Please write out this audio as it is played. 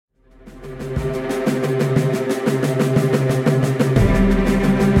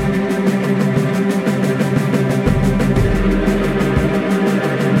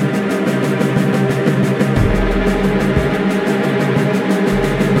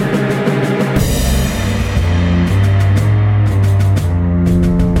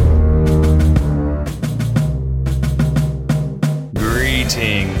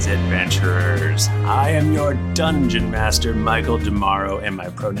Dungeon Master Michael DeMaro, and my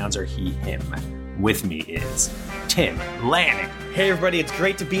pronouns are he, him. With me is Tim Lanning. Hey everybody, it's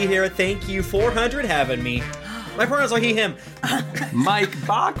great to be here. Thank you, 400, having me. My pronouns are he, him. Mike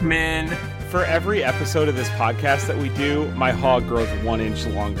Bachman. For every episode of this podcast that we do, my hog grows 1 inch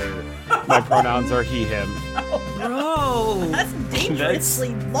longer. My pronouns are he, him. Bro, that's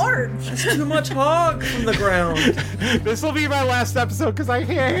dangerously large. That's too much hog from the ground. This will be my last episode because I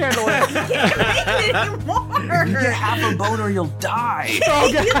can't handle it. You can't make it anymore. You get half a bone or you'll die.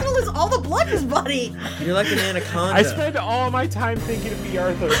 He's gonna lose all the blood in his body. You're like an anaconda. I spend all my time thinking of B.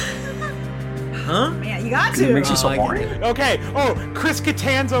 Arthur. Huh? Man, you got to. It makes you so horny. Okay. Oh, Chris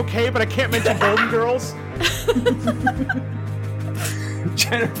Kattan's okay, but I can't mention Golden Girls.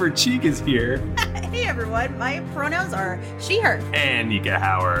 Jennifer Cheek is here. Hey everyone, my pronouns are she, her. And Nika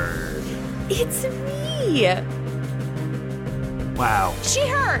Howard. It's me. Wow. She,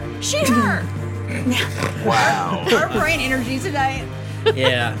 her. She, her. Wow. Our brain energy tonight.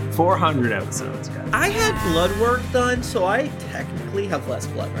 Yeah. 400 episodes, guys. I had blood work done, so I technically have less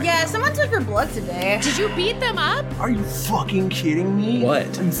blood right Yeah, someone took her blood today. Did you beat them up? Are you fucking kidding me?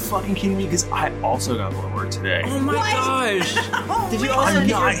 What? Are you fucking kidding me? Because I also got blood work today. Oh my gosh. Oh, Did you wait, also I'm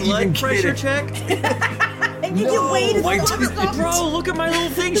get not your blood even pressure kidding. checked? and you get weighted wait and till all that Bro, look at my little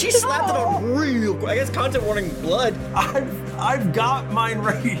thing. She slapped it on real quick. I guess content warning blood. I've got mine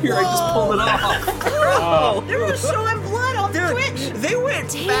right here. I just pulled it off. Bro, They were showing blood on dude, Twitch. they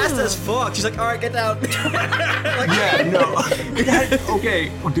went fast as fuck. She's like, all right, get down. Like, Yeah, no.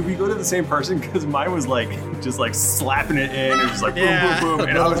 Okay, did we go to the same person? Because mine was like, just like slapping it in and just like boom, Yeah. boom, boom.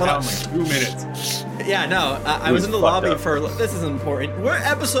 And I was down like 2 minutes. Yeah, no, I It was was in the fucked lobby up. for, this is important. We're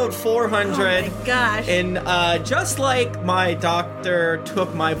episode 400. Oh my gosh. And just like my doctor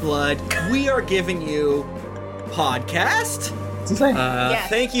took my blood, we are giving you podcast. It's insane. Yes.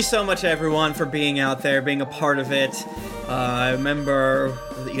 Thank you so much, everyone, for being out there, being a part of it. I remember,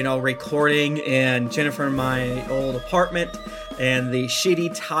 recording in Jennifer and my old apartment, and the shitty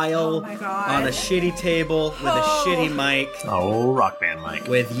tile Oh my God. on a shitty table with a Oh. shitty mic. Oh, rock band Mike.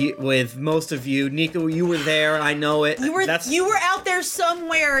 With most of you, Nico, you were there. I know it. You were out there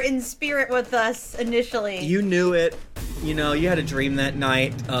somewhere in spirit with us initially. You knew it. You had a dream that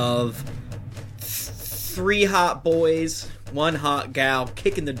night of 3 hot boys, 1 hot gal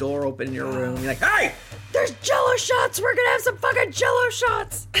kicking the door open in your room. You're like, hey! There's Jello shots. We're gonna have some fucking Jello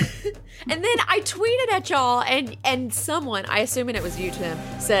shots. And then I tweeted at y'all, and someone, I assuming it was you, Tim,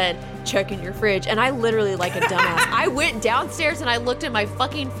 said, check in your fridge. And I literally, like a dumbass, I went downstairs and I looked at my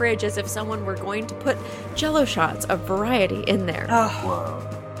fucking fridge as if someone were going to put Jello shots of variety in there. Oh, Whoa.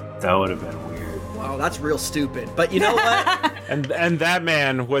 That would have been weird. Wow, that's real stupid. But you know what? And that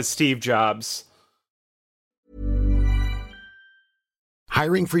man was Steve Jobs.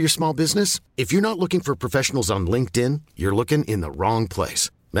 Hiring for your small business? If you're not looking for professionals on LinkedIn, you're looking in the wrong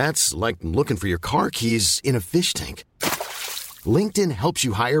place. That's like looking for your car keys in a fish tank. LinkedIn helps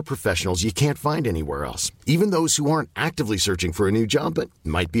you hire professionals you can't find anywhere else, even those who aren't actively searching for a new job but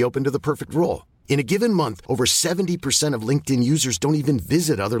might be open to the perfect role. In a given month, over 70% of LinkedIn users don't even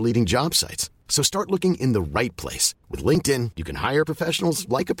visit other leading job sites. So start looking in the right place. With LinkedIn, you can hire professionals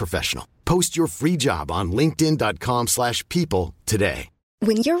like a professional. Post your free job on linkedin.com/people today.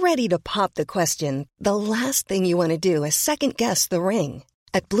 When you're ready to pop the question, the last thing you want to do is second-guess the ring.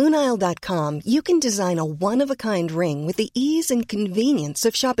 At BlueNile.com, you can design a one-of-a-kind ring with the ease and convenience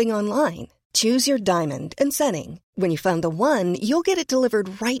of shopping online. Choose your diamond and setting. When you find the one, you'll get it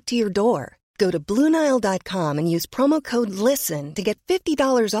delivered right to your door. Go to BlueNile.com and use promo code LISTEN to get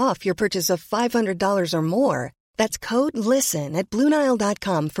 $50 off your purchase of $500 or more. That's code LISTEN at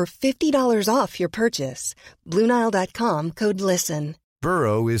BlueNile.com for $50 off your purchase. BlueNile.com, code LISTEN.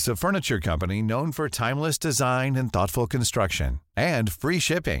 Burrow is a furniture company known for timeless design and thoughtful construction, and free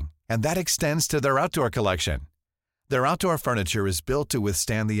shipping, and that extends to their outdoor collection. Their outdoor furniture is built to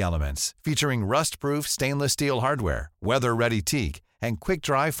withstand the elements, featuring rust-proof stainless steel hardware, weather-ready teak, and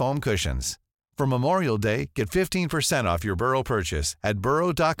quick-dry foam cushions. For Memorial Day, get 15% off your Burrow purchase at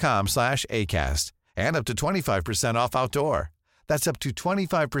burrow.com/ACAST, and up to 25% off outdoor. That's up to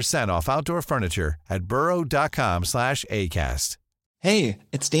 25% off outdoor furniture at burrow.com/ACAST. Hey,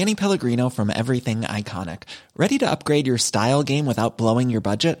 it's Danny Pellegrino from Everything Iconic. Ready to upgrade your style game without blowing your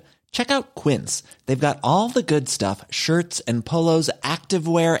budget? Check out Quince. They've got all the good stuff, shirts and polos,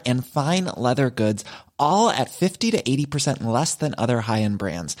 activewear, and fine leather goods, all at 50 to 80% less than other high-end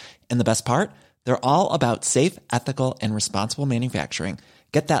brands. And the best part? They're all about safe, ethical, and responsible manufacturing.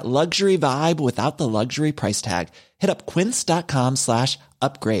 Get that luxury vibe without the luxury price tag. Hit up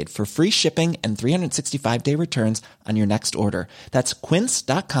quince.com/upgrade for free shipping and 365-day returns on your next order. That's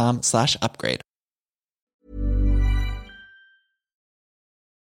quince.com/upgrade.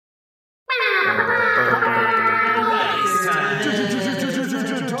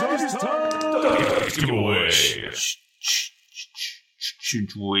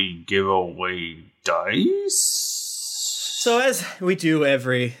 Should we give away dice? So as we do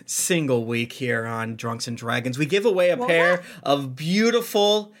every single week here on Drunks and Dragons, we give away a pair of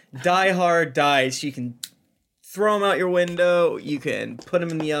beautiful Die Hard dice. You can throw them out your window, you can put them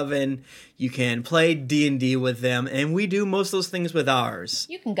in the oven, you can play D&D with them, and we do most of those things with ours.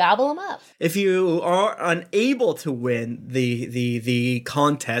 You can gobble them up. If you are unable to win the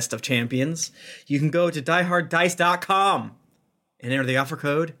contest of champions, you can go to dieharddice.com and enter the offer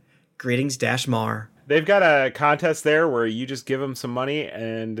code greetings-mar. They've got a contest there where you just give them some money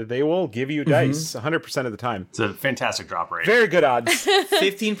and they will give you dice 100% of the time. It's a fantastic drop rate. Very good odds.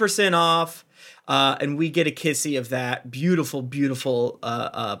 15% off. And we get a kissy of that beautiful, beautiful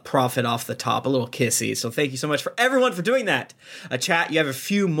profit off the top, a little kissy. So thank you so much for everyone for doing that. Chat, you have a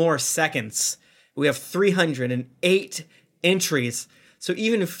few more seconds. We have 308 entries. So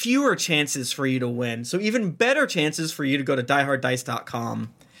even fewer chances for you to win. So even better chances for you to go to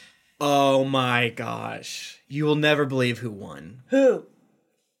dieharddice.com. Oh my gosh. You will never believe who won. Who?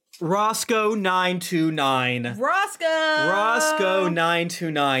 Roscoe929.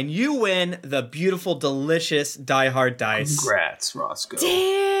 Roscoe929. You win the beautiful, delicious Die Hard dice. Congrats, Roscoe.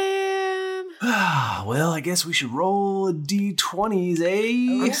 Damn. Well, I guess we should roll a D20s,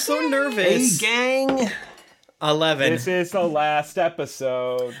 eh? I'm so nervous. Hey, gang. 11. This is the last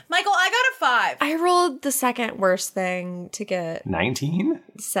episode. Michael, I got a 5. I rolled the second worst thing to get. 19?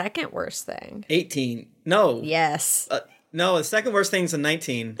 Second worst thing. 18. No. Yes. No, the second worst thing's a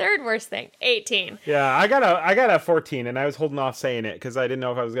 19. Third worst thing. 18. Yeah, I got a 14, and I was holding off saying it because I didn't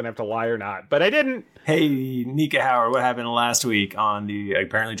know if I was going to have to lie or not, but I didn't. Hey, Nika Howard, what happened last week on the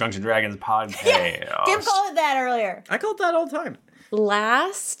apparently Drunks and Dragons podcast? Kim called it that earlier. I called that all the time.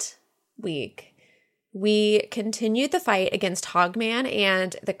 Last week, we continued the fight against Hogman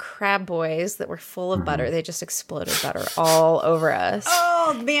and the Crab Boys that were full of butter. They just exploded butter all over us.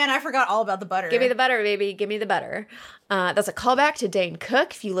 Oh, man, I forgot all about the butter. Give me the butter, baby. Give me the butter. That's a callback to Dane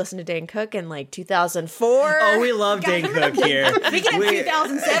Cook. If you listen to Dane Cook in like 2004. Oh, we love Dane Cook here. Speaking of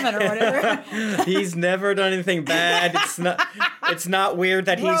 2007 or whatever. He's never done anything bad. It's not weird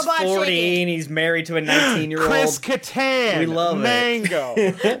that he's Robot 40 shaking. and he's married to a 19-year-old. Chris Kattan. We love it. Mango.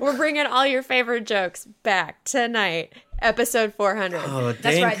 We're bringing all your favorite jokes back tonight. Episode 400. Oh, That's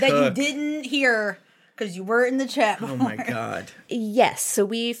Dane right, that you Cook. didn't hear because you were in the chat. Oh my god. Yes, so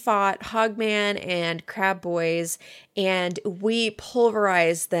we fought Hogman and Crab Boys, and we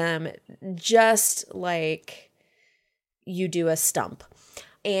pulverized them just like you do a stump.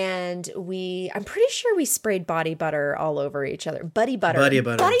 And I'm pretty sure we sprayed body butter all over each other. Buddy butter. Buddy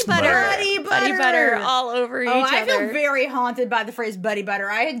butter. Buddy butter. Buddy Buddy butter all over each other. I feel very haunted by the phrase buddy butter.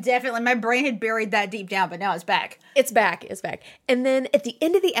 My brain had buried that deep down, but now it's back. It's back. It's back. And then at the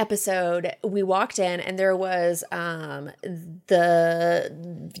end of the episode, we walked in and there was the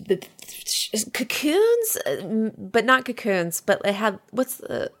cocoons, but not cocoons, but it had, what's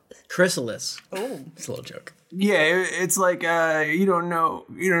the... Chrysalis. Oh. It's a little joke. Yeah, it's like you don't know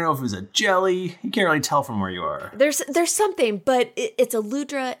if it was a jelly. You can't really tell from where you are. There's something, but it's a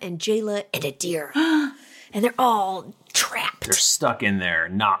Ludra and Jayla and a deer. And they're all trapped. They're stuck in there,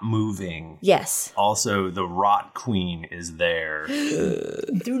 not moving. Yes. Also, the Rot Queen is there.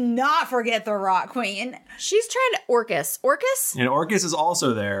 Do not forget the Rock Queen. She's trying to... Orcus. And Orcus is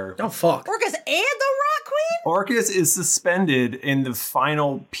also there. Oh, fuck. Orcus and the Rock Queen? Orcus is suspended in the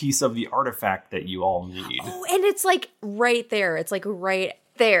final piece of the artifact that you all need. Oh, and it's like right there. It's like right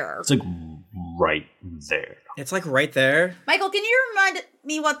there. It's like right there. It's like right there. Michael, can you remind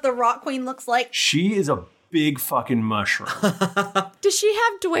me what the Rock Queen looks like? She is a big fucking mushroom. Does she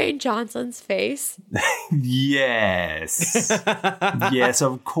have Dwayne Johnson's face? Yes. Yes,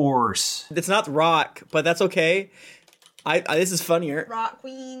 of course. It's not rock, but that's okay. This is funnier. Rock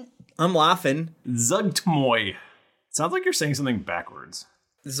Queen. I'm laughing. Zugtmoy. Sounds like you're saying something backwards.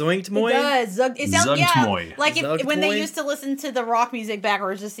 Zoinked-moy? It does. It sounds, Zugtmoy. like when they Zugtmoy? used to listen to the rock music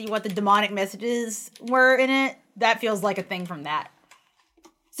backwards to see what the demonic messages were in it. That feels like a thing from that.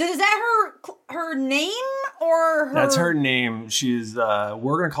 So is that her name or her... That's her name. She's,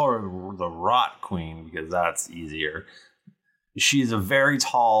 we're going to call her the Rot Queen because that's easier. She's a very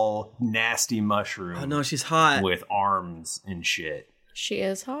tall, nasty mushroom. Oh, no, she's hot. With arms and shit. She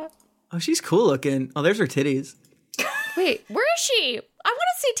is hot. Oh, she's cool looking. Oh, there's her titties. Wait, where is she? I want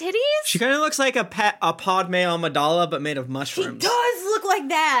to see titties. She kind of looks like a Padme Amidala, but made of She mushrooms. does look like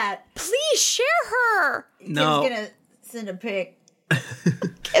that. Please share her. No. Kim's gonna send a pic.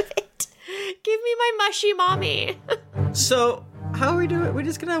 Give me my mushy mommy. So, how are we doing? We're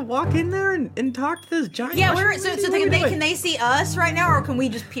just gonna walk in there and talk to this giant. Yeah, mushroom so lady? What are we can doing? they see us right now, or can we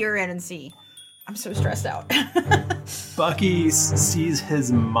just peer in and see? I'm so stressed out. Bucky sees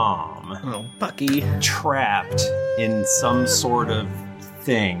his mom. Oh, Bucky. Trapped in some sort of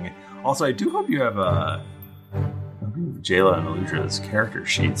thing. Also, I do hope you have Jayla and Eludra's character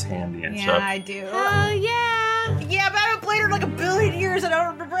sheets handy and stuff. Yeah, I do. Yeah. Yeah, but I haven't played her in like a billion years. I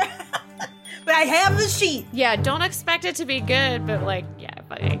don't remember. But I have the sheet. Yeah, don't expect it to be good, but like, yeah,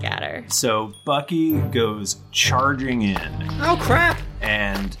 I got her. So Bucky goes charging in. Oh, crap.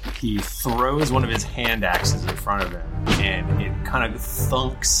 And he throws one of his hand axes in front of him, and it kind of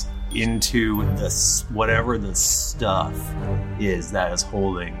thunks into whatever the stuff is that is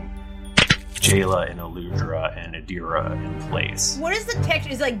holding Jayla and Eludra and Adira in place. What is the texture?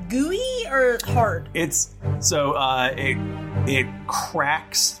 Is it like gooey or hard? It's so it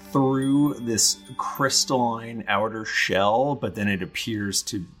cracks through this crystalline outer shell, but then it appears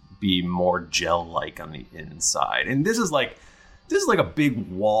to be more gel-like on the inside. And this is like a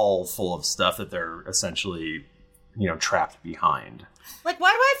big wall full of stuff that they're essentially, trapped behind. Like, why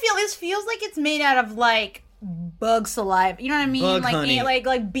do I feel this feels like it's made out of like bug saliva? You know what I mean? Bug like honey.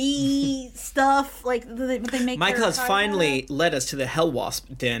 like bee stuff. Like they make. Michael their has finally led us to the Hell Wasp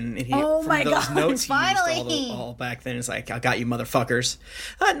den. And Oh from my those God, notes finally. he used all back then. It's like, I got you, motherfuckers.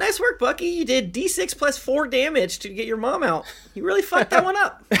 Nice work, Bucky. You did D6 plus 4 damage to get your mom out. You really fucked that one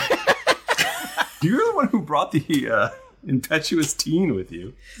up. You're the one who brought the impetuous teen with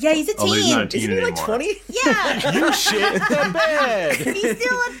you. Yeah, he's a teen. He's not a teen Isn't he anymore. like 20? Yeah, You shit the bed. he's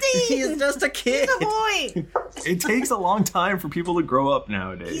still a teen. He's just a kid. He's a boy. It takes a long time for people to grow up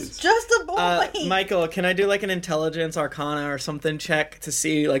nowadays. He's just a boy. Michael, can I do like an intelligence arcana or something check to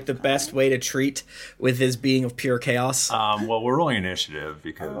see like the best way to treat with his being of pure chaos? Well, we're rolling initiative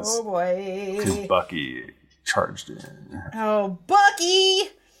because Oh boy. Bucky charged in. Oh, Bucky.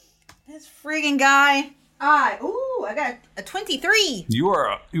 This friggin' guy. I got a 23. You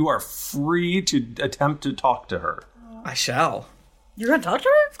are free to attempt to talk to her. I shall. You're gonna talk to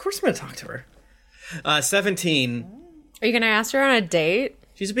her? Of course I'm going to talk to her. 17. Are you gonna ask her on a date?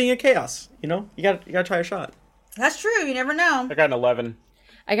 She's being a chaos. You gotta try a shot. That's true. You never know. I got an 11.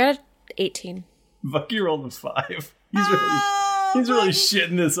 I got a 18. Bucky rolled a 5. He's really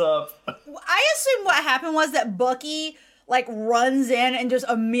shitting this up. I assume what happened was that Bucky like runs in and just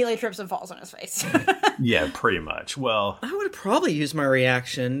immediately trips and falls on his face. Yeah, pretty much. Well, I would have probably used my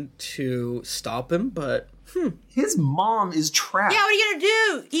reaction to stop him, but his mom is trapped. Yeah, what are you gonna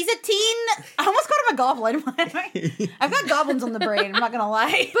do? He's a teen. I almost called him a goblin. I've got goblins on the brain. I'm not gonna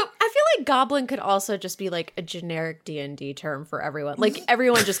lie. But I feel like goblin could also just be like a generic D&D term for everyone. Like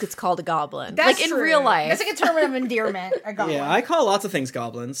everyone just gets called a goblin. That's like in true. real life. That's like a term of endearment. A goblin. yeah, I call lots of things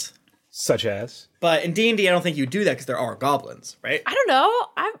goblins. Such as? But in D&D, I don't think you do that because there are goblins, right? I don't know.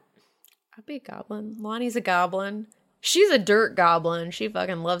 I'd be a goblin. Lonnie's a goblin. She's a dirt goblin. She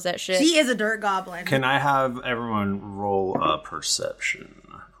fucking loves that shit. She is a dirt goblin. Can I have everyone roll a perception,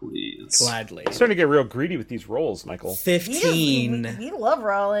 please? Gladly. I'm starting to get real greedy with these rolls, Michael. 15. We love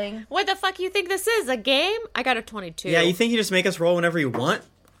rolling. What the fuck you think this is? A game? I got a 22. Yeah, you think you just make us roll whenever you want?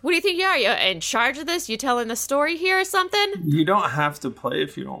 What do you think you are? You in charge of this? You telling the story here or something? You don't have to play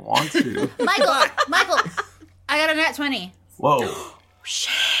if you don't want to. Michael, I got a nat 20. Whoa.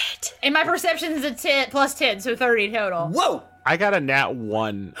 Shit. And my perception is a 10 plus 10, so 30 total. Whoa! I got a nat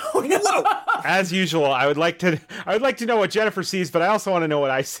 1. Oh, no! As usual, I would like to know what Jennifer sees, but I also want to know what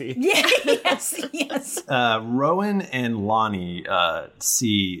I see. Yeah, yes. Rowan and Lonnie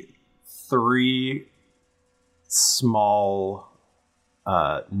see 3 small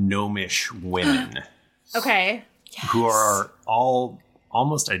gnomish women Okay. who are all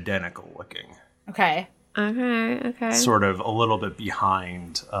almost identical looking. Okay. Okay. Sort of a little bit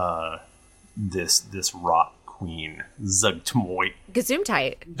behind this rot queen, Zugtmoit.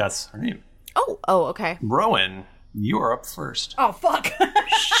 Gesundheit. That's her name. Oh, okay. Rowan, you are up first. Oh, fuck.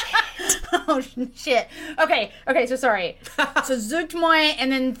 Shit. Oh, shit. Okay, so sorry. So Zugtmoy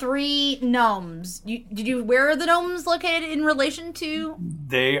and then 3 gnomes. Where are the gnomes located in relation to?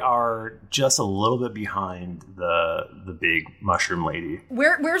 They are just a little bit behind the big mushroom lady.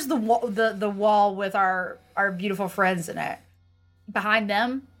 Where's the wall with our beautiful friends in it? Behind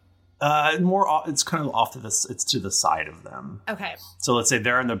them? It's kind of off to this. It's to the side of them. Okay. So let's say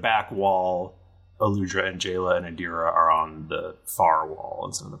they're in the back wall. Eludra and Jayla and Adira are on the far wall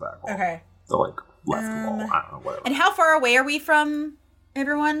instead of the back wall. Okay. The left wall. I don't know, whatever. And how far away are we from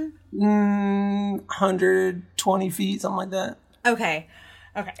everyone? 120 feet, something like that. Okay.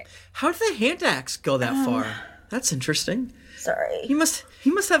 How did the hand axe go that far? That's interesting. Sorry. He must He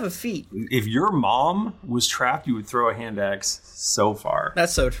must have a feat. If your mom was trapped, you would throw a hand axe so far.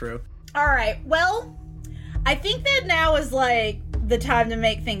 That's so true. All right. Well, I think that now is like the time to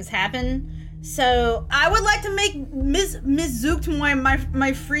make things happen. So I would like to make Miss Zuchtmoy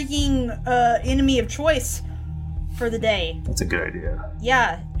my freaking enemy of choice for the day. That's a good idea.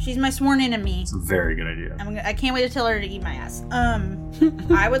 Yeah, she's my sworn enemy. It's a very good idea. I can't wait to tell her to eat my ass.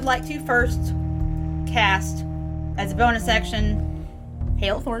 I would like to first cast as a bonus action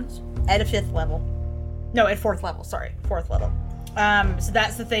Hail of Thorns at a 5th level. No, at 4th level. Sorry, 4th level. So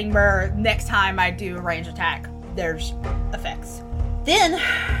that's the thing where next time I do a range attack, there's effects. Then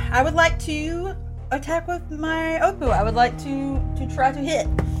I would like to attack with my Opu. I would like to try to hit.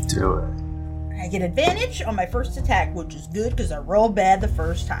 Do it. I get advantage on my first attack, which is good because I rolled bad the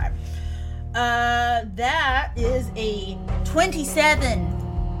first time. That is a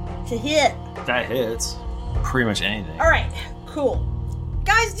 27 to hit. That hits pretty much anything. All right, cool.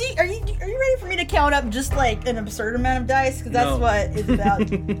 Guys, are you ready for me to count up just like an absurd amount of dice? Because that's what is about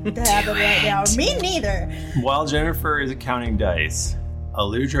to happen right now. Me neither. While Jennifer is counting dice,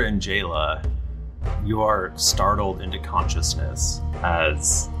 Aludra and Jayla, you are startled into consciousness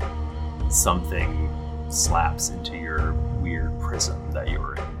as something slaps into your weird prism that you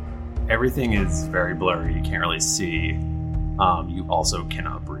were in. Everything is very blurry. You can't really see. You also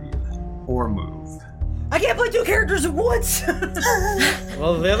cannot breathe or move. I can't play 2 characters at once.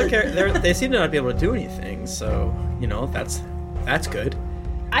 Well, the other character, they seem to not be able to do anything, so that's good.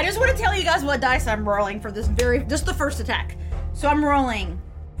 I just want to tell you guys what dice I'm rolling for this the first attack. So I'm rolling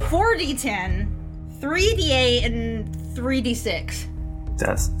 4d10, 3d8, and 3d6.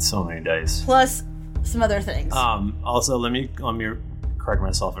 That's so many dice. Plus some other things. Also, let me correct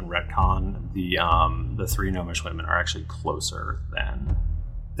myself and retcon. The 3 gnomish women are actually closer than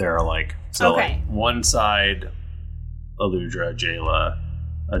they're like. So okay. Like one side, Aludra, Jayla,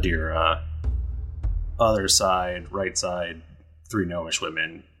 Adira. Other side, right side, 3 gnomish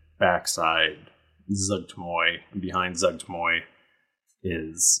women. Back side, Zuchtmoy. And behind Zuchtmoy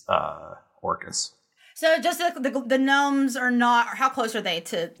is Orcus. So just the gnomes are not. How close are they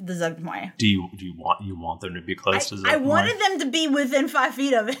to the Zuchtmoy? Do you want them to be close to Zuchtmoy? I wanted them to be within 5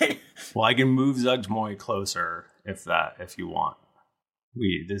 feet of it. Well, I can move Zuchtmoy closer if you want.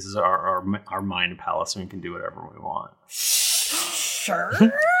 This is our mind palace, and we can do whatever we want. Sure.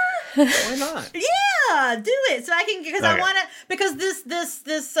 Why not? Yeah, do it. So I can because I want to because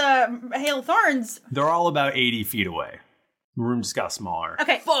this Hail of Thorns. They're all about 80 feet away. The room just got smaller.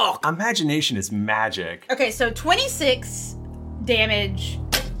 Okay. Fuck. Imagination is magic. Okay, so 26 damage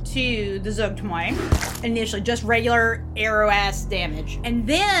to the Zuchtmoy. Initially, just regular arrow-ass damage. And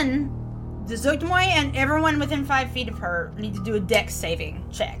then the Zuchtmoy and everyone within 5 feet of her need to do a dex saving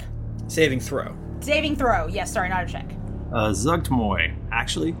check. Saving throw. Saving throw. Yes, sorry, not a check. Zuchtmoy,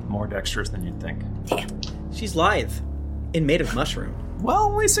 actually more dexterous than you'd think. Damn. She's lithe and made of mushroom. Well,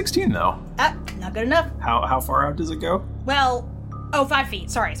 only 16 though. Not good enough. How far out does it go? Well, 5 feet.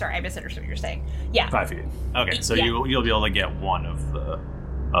 Sorry, I misunderstood what you're saying. Yeah. 5 feet. Okay, so yeah. you'll be able to get one of the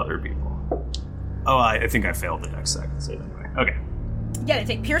other people. Oh, I think I failed the dex save anyway. Okay. Yeah,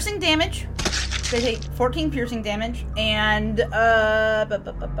 they take piercing damage. They take 14 piercing damage, and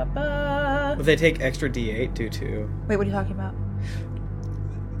Would they take extra D8 due to? Wait, what are you talking about?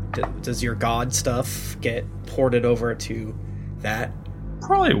 Does your god stuff get ported over to that?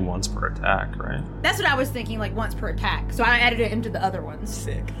 Probably once per attack, right? That's what I was thinking, like once per attack. So I added it into the other ones.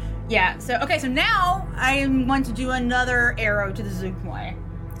 Sick. Yeah. So so now I am going to do another arrow to the Zuchtmoy.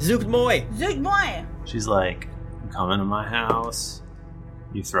 Zuchtmoy. She's like, "You come into my house.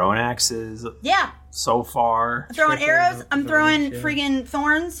 You throwing axes. Yeah. So far. I'm throwing arrows. I'm throwing freaking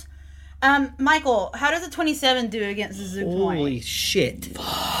thorns. Michael, how does a 27 do against the Zuchtmoy? Holy shit.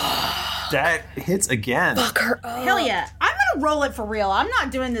 That hits again. Fuck her up. Hell yeah. I'm gonna roll it for real. I'm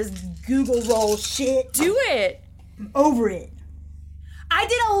not doing this Google roll shit. Do it. I'm over it. I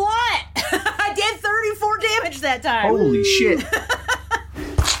did a lot. I did 34 damage that time. Holy shit.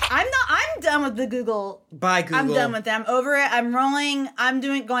 I'm done with the Google. Bye, Google. I'm done with them. Over it. I'm rolling. I'm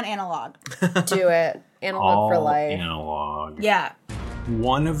going analog. Do it. Analog for life. Analog. Yeah.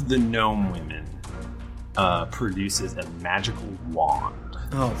 One of the gnome women produces a magical wand.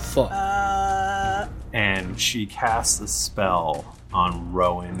 Oh, fuck. And she casts a spell on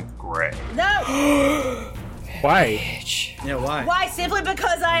Rowan Gray. No. Why? Yeah, why? Why? Simply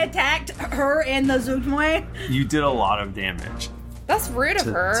because I attacked her and the Zuchtmoy? You did a lot of damage. That's rude of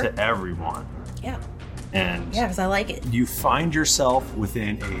her. To everyone. Yeah. And yeah, because I like it. You find yourself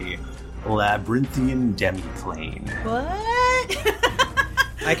within a labyrinthian demiplane. What?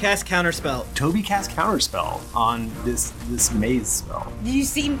 I cast Counterspell. Toby cast Counterspell on this maze spell. You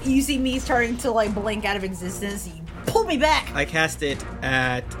see me starting to like blink out of existence. You pull me back. I cast it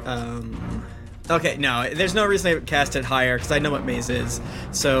at okay, no, there's no reason I would cast it higher because I know what maze is.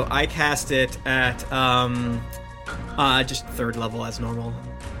 So I cast it at just 3rd level as normal.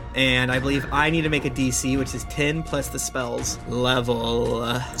 And I believe I need to make a DC, which is 10 plus the spell's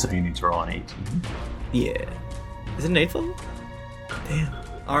level. So you need to roll an 18. Yeah. Is it an 8th level? Damn.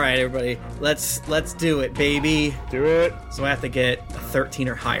 All right, everybody. Let's do it, baby. Do it. So I have to get a 13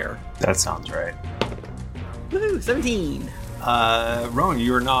 or higher. That sounds right. Woohoo, 17. Rowan,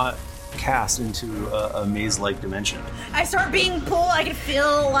 you are not cast into a maze-like dimension. I start being pulled. I can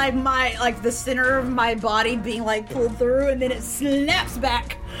feel like the center of my body being like pulled through, and then it snaps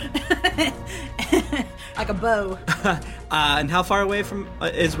back like a bow. And how far away from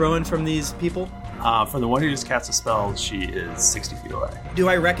is Rowan from these people? From the one who just cast a spell, she is 60 feet away. Do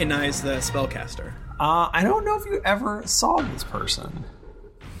I recognize the spellcaster? I don't know if you ever saw this person.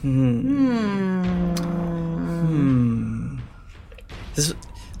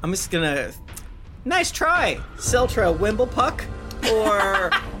 I'm just gonna... Nice try, Seltra Wimblepuck,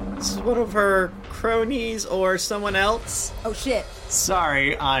 or one of her cronies, or someone else. Oh shit.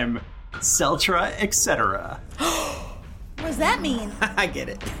 Sorry, I'm Seltra, etc. What does that mean? I get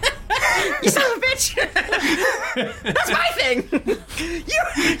it. You son of a bitch! That's my thing!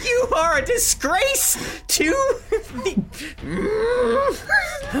 You are a disgrace to the...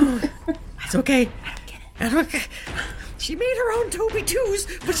 It's okay. I don't get it. She made her own Toby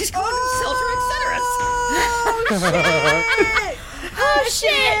 2s, but she's calling them Seltra, etc. Oh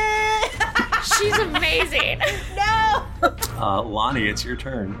shit! She's amazing. No! Lonnie, it's your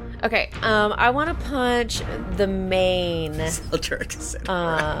turn. Okay, I want to punch the main. Seltra, etc.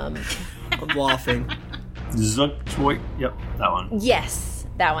 I'm laughing. Yep, that one. Yes,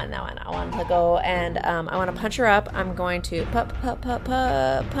 that one. I want to go and I want to punch her up. I'm going to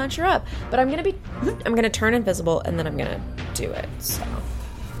punch her up, but I'm gonna turn invisible and then I'm gonna do it. So,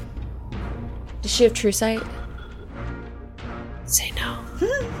 does she have true sight? Say no.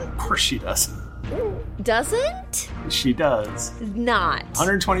 Of course she does. Doesn't? She does. Not.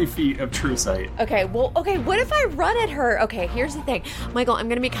 120 feet of true sight. Okay, what if I run at her? Okay, here's the thing. Michael, I'm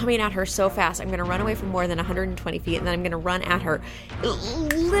going to be coming at her so fast. I'm going to run away from more than 120 feet, and then I'm going to run at her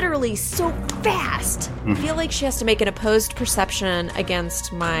literally so fast. I feel like she has to make an opposed perception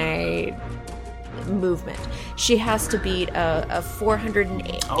against my movement. She has to beat a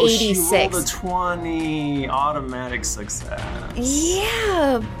 486. Oh, she rolled a 20. Automatic success.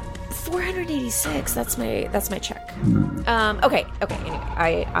 Yeah. 486. That's my check. Okay.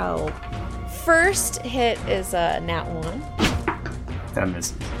 Anyway, I'll first hit is a nat 1. That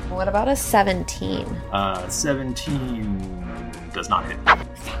misses. What about a 17? 17 does not hit.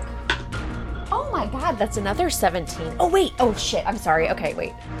 Oh my god, that's another 17. Oh wait. Oh shit. I'm sorry. Okay,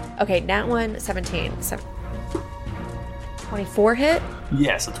 wait. Okay, nat 1, 17. 24 hit?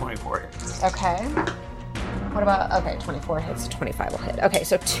 Yes, a 24 hit. Okay. What about, okay, 24 hits, 25 will hit. Okay,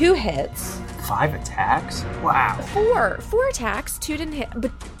 so 2 hits. 5 attacks? Wow. 4 attacks, 2 didn't hit, but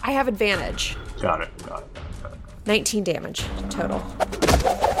I have advantage. Got it. 19 damage total.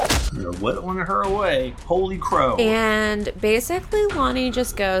 You're whittling her away. Holy crow. And basically Lonnie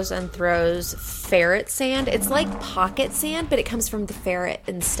just goes and throws ferret sand. It's like pocket sand, but it comes from the ferret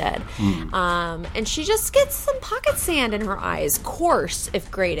instead. And she just gets some pocket sand in her eyes. Coarse, if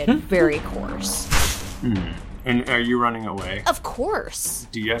graded. Very coarse. And are you running away? Of course.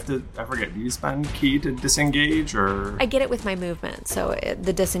 Do you have to, I forget, do you spend key to disengage or? I get it with my movement, so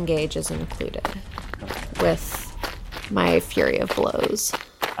the disengage is included with my fury of blows.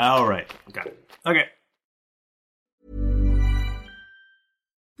 All right. Got it. Okay.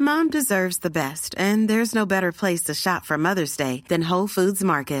 Mom deserves the best, and there's no better place to shop for Mother's Day than Whole Foods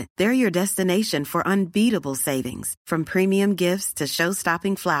Market. They're your destination for unbeatable savings, from premium gifts to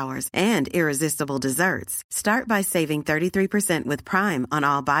show-stopping flowers and irresistible desserts. Start by saving 33% with Prime on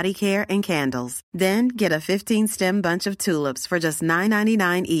all body care and candles. Then get a 15-stem bunch of tulips for just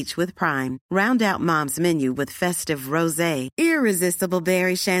 $9.99 each with Prime. Round out Mom's menu with festive rosé, irresistible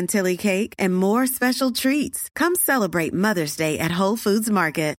berry chantilly cake, and more special treats. Come celebrate Mother's Day at Whole Foods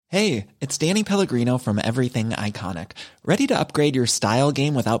Market. Hey, it's Danny Pellegrino from Everything Iconic. Ready to upgrade your style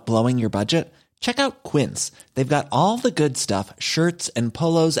game without blowing your budget? Check out Quince. They've got all the good stuff, shirts and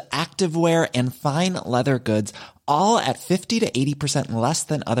polos, activewear, and fine leather goods, all at 50 to 80% less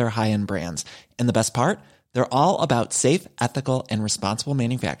than other high-end brands. And the best part? They're all about safe, ethical, and responsible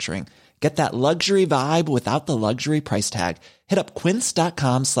manufacturing. Get that luxury vibe without the luxury price tag. Hit up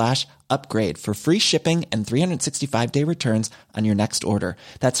quince.com/upgrade for free shipping and 365-day returns on your next order.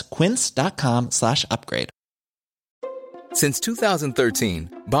 That's quince.com/upgrade. Since 2013,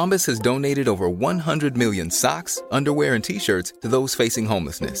 Bombas has donated over 100 million socks, underwear, and T-shirts to those facing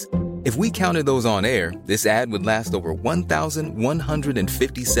homelessness. If we counted those on air, this ad would last over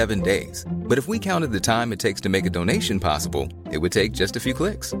 1,157 days. But if we counted the time it takes to make a donation possible, it would take just a few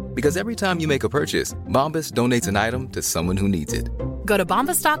clicks. Because every time you make a purchase, Bombas donates an item to someone who needs it. Go to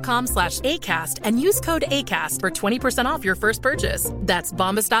bombas.com/ACAST and use code ACAST for 20% off your first purchase. That's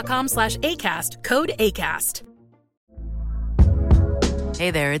bombas.com/ACAST, code ACAST. Hey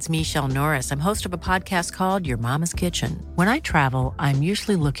there, it's Michelle Norris. I'm host of a podcast called Your Mama's Kitchen. When I travel, I'm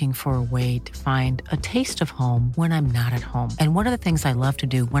usually looking for a way to find a taste of home when I'm not at home. And one of the things I love to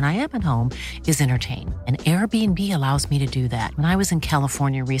do when I am at home is entertain. And Airbnb allows me to do that. When I was in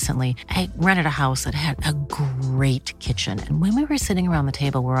California recently, I rented a house that had a great kitchen. And when we were sitting around the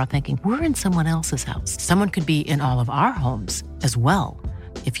table, we're all thinking, we're in someone else's house. Someone could be in all of our homes as well.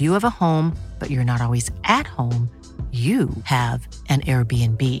 If you have a home, but you're not always at home, you have an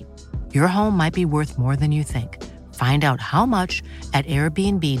Airbnb. Your home might be worth more than you think. Find out how much at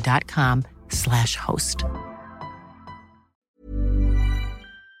airbnb.com/host.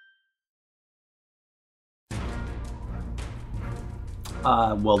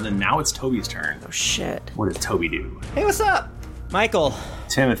 Well, then now it's Toby's turn. Oh, shit. What does Toby do? Hey, what's up? Michael.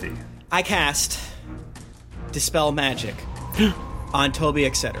 Timothy. I cast Dispel Magic on Toby,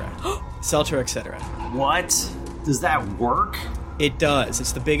 etc. Seltzer, etc. What? Does that work? It does.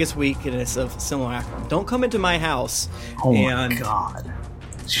 It's the biggest weakness of Simulacrum. Don't come into my house. Oh my god.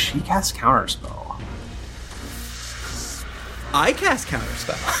 She casts Counterspell. I cast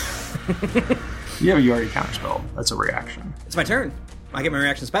Counterspell. Yeah, but you already Counterspell. That's a reaction. It's my turn. I get my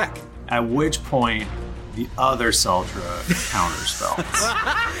reactions back. At which point, the other Seltra Counterspells.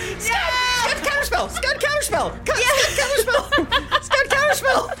 Scud Counterspell! Scud Counterspell! Scud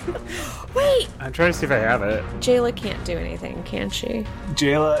Counterspell! Wait, I'm trying to see if I have it. Jayla can't do anything, can she?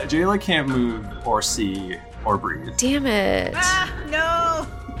 Jayla can't move or see or breathe. Damn it. No.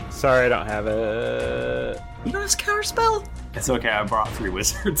 Sorry, I don't have it. You don't have Counterspell? It's okay, I brought 3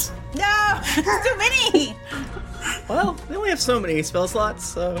 wizards. No. There's too many. Well, we only have so many spell slots,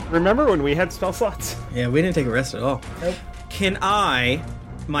 so... Remember when we had spell slots? Yeah, we didn't take a rest at all. Nope. Can I,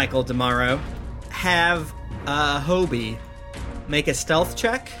 Michael Demaro, have Hobie make a stealth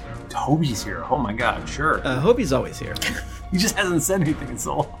check? Toby's here. Oh my god, sure. Hobie's always here. He just hasn't said anything in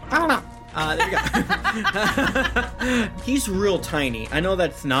so long. I don't know. There we go. He's real tiny. I know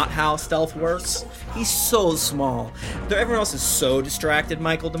that's not how stealth works. He's so small. Everyone else is so distracted,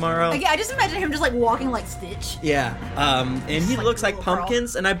 Michael Demaro. Yeah, I just imagine him just like walking like Stitch. Yeah. And he like looks a like little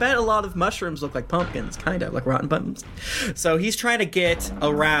pumpkins, and I bet a lot of mushrooms look like pumpkins, kind of like rotten pumpkins. So he's trying to get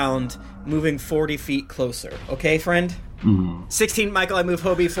around, moving 40 feet closer. Okay, friend? Mm-hmm. 16, Michael, I move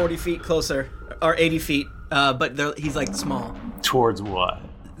Hobie 40 feet closer, or 80 feet, but he's like small. Towards what?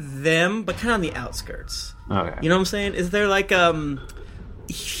 Them, but kind of on the outskirts. Okay. You know what I'm saying? Is there like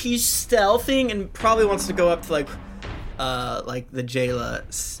he's stealthing and probably wants to go up to like the Jayla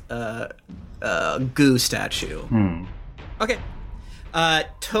goo statue. Okay.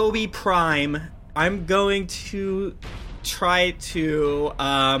 Toby Prime, I'm going to try to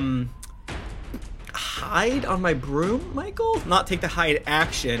hide on my broom, Michael? Not take the hide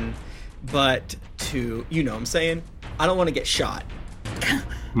action, but to, you know what I'm saying? I don't want to get shot.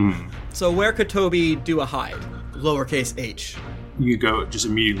 So where could Toby do a hide? Lowercase h. You go just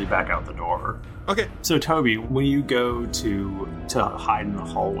immediately back out the door. Okay. So Toby, when you go to hide in the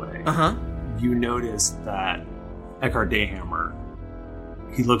hallway, you notice that Eckhart Dayhammer,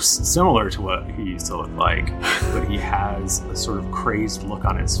 he looks similar to what he used to look like, but he has a sort of crazed look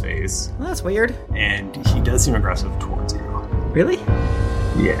on his face. Well, that's weird. And he does seem aggressive towards you. Really?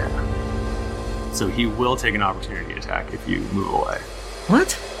 Yeah. So he will take an opportunity attack if you move away. What?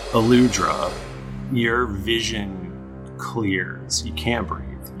 Aludra, your vision clears. You can't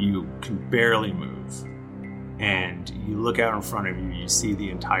breathe. You can barely move. And you look out in front of you, you see the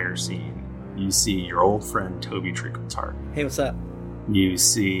entire scene. You see your old friend Toby Treacletart. Hey, what's up? You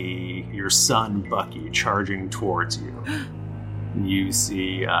see your son Bucky charging towards you. You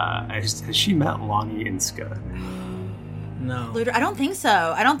see, has she met Lonnie Inska? No. I don't think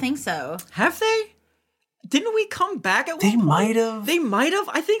so. Have they? Didn't we come back at one They point? might have. They might have?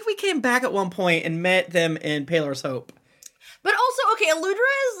 I think we came back at one point and met them in Paler's Hope. But also, okay, Eludra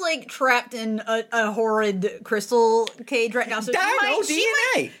is like trapped in a horrid crystal cage right now, so she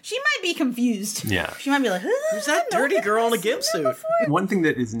might be confused. Yeah. She might be like, who's that dirty girl in a gimp suit? One thing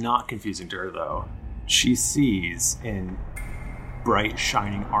that is not confusing to her, though, she sees in bright,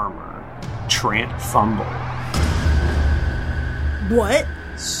 shining armor Trant Thumble. What?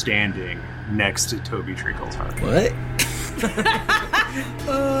 Standing next to Toby Treacle's-Heart. What?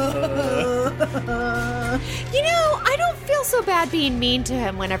 You know, I don't feel so bad being mean to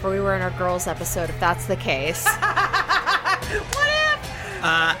him whenever we were in our girls episode, if that's the case. What if?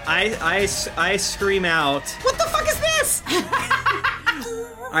 I scream out. What the fuck is this?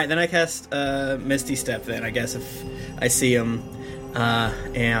 All right, then I cast Misty Step. Then I guess if I see him,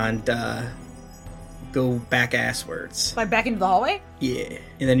 and go back asswards. Like back into the hallway? Yeah,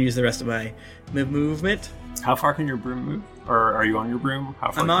 and then use the rest of my movement. How far can your broom move? Or are you on your broom?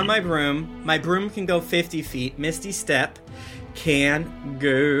 How far? I'm on my broom. My broom can go 50 feet. Misty Step can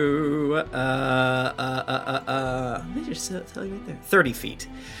go, let me just tell you right there, 30 feet.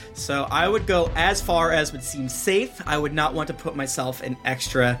 So I would go as far as would seem safe. I would not want to put myself in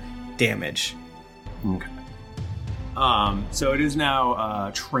extra damage. Okay. So it is now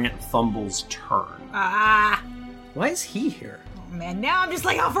Trant Thumble's turn. Why is he here? Man, now I'm just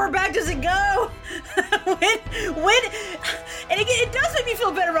like, how far back does it go? when, and it does make me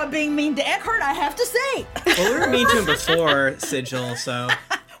feel better about being mean to Eckhart, I have to say. Well, we were mean to him before, Sigil, so.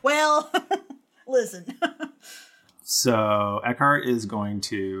 Well, listen. So Eckhart is going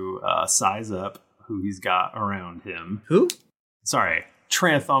to size up who he's got around him. Who? Sorry,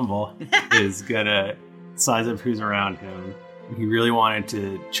 Trant Thumble is gonna size up who's around him. He really wanted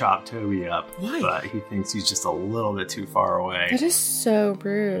to chop Toby up, but he thinks he's just a little bit too far away. That is so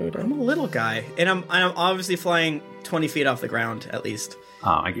rude. I'm a little guy, and I'm obviously flying 20 feet off the ground at least.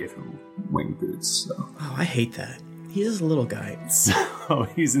 I gave him wing boots. So. Oh, I hate that. He's just a little guy. So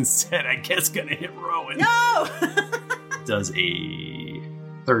he's instead, I guess, gonna hit Rowan. No! Does a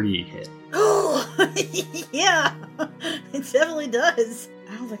 30 hit. Oh, yeah, it definitely does.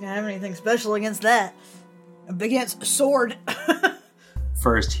 I don't think I have anything special against that. Against sword.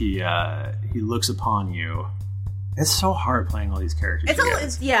 First, he looks upon you. It's so hard playing all these characters. It's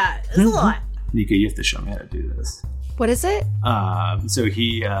a lot. Nika, you have to show me how to do this. What is it? So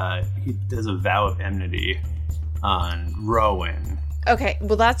he does a vow of enmity on Rowan. Okay,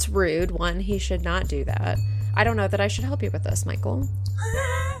 well that's rude. One, he should not do that. I don't know that I should help you with this, Michael.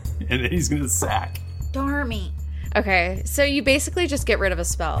 And then he's gonna sack. Don't hurt me. Okay, so you basically just get rid of a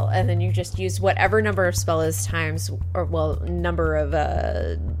spell, and then you just use whatever number of spell is times, or well, number of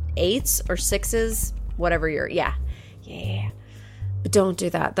 8s or 6s, whatever you're, yeah. But don't do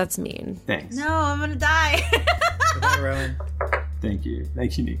that. That's mean. Thanks. No, I'm gonna die. Goodbye, Rowan. Thank you,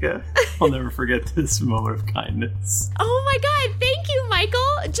 Nika. I'll never forget this moment of kindness. Oh my god, thank you,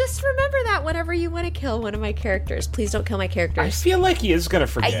 Michael. Just remember that whenever you want to kill one of my characters. Please don't kill my characters. I feel like he is gonna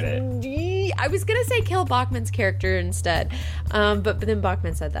forget it. I was gonna say kill Bachman's character instead, but then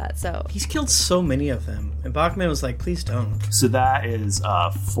Bachman said that, so he's killed so many of them, and Bachman was like, "Please don't." So that is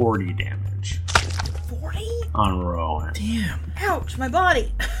 40 damage. 40 on Rowan. Damn! Ouch, my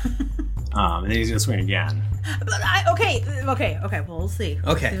body. And then he's gonna swing again. But okay. Well, we'll see. Okay.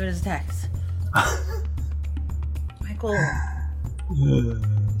 Let's see what his attacks. Michael,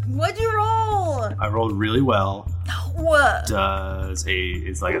 what'd you roll? I rolled really well. What?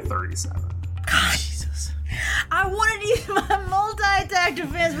 It's like a 37. God, Jesus. I wanted to use my multi-attack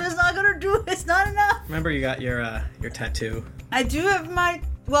defense, but it's not gonna do it. It's not enough. Remember, you got your tattoo. I do have my.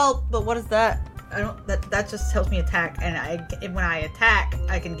 Well, but what is that? I don't. That just helps me attack, and when I attack,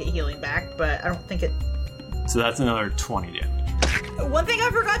 I can get healing back. But I don't think it. So that's another 20 damage. One thing I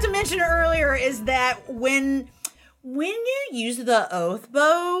forgot to mention earlier is that when you use the oath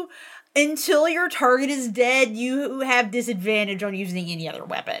bow, until your target is dead, you have disadvantage on using any other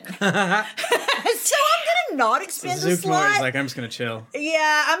weapon. So I'm gonna not expend the slot. Like, I'm just gonna chill.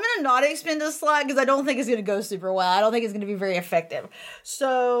 Yeah, I'm gonna not expend a slot because I don't think it's gonna go super well. I don't think it's gonna be very effective.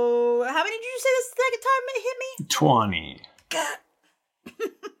 So, how many did you say the second time it hit me? 20. God.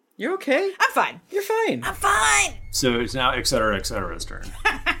 You're okay. I'm fine. You're fine. I'm fine. So it's now Etcetera's turn.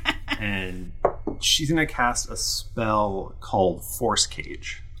 And she's gonna cast a spell called Force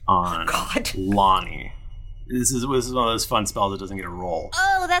Cage on Lonnie. This is one of those fun spells that doesn't get a roll.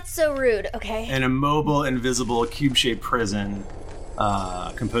 Oh, that's so rude. Okay. An immobile, invisible, cube-shaped prison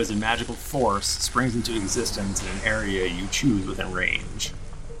composed of magical force springs into existence in an area you choose within range.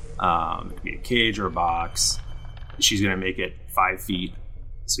 It could be a cage or a box. She's going to make it 5 feet,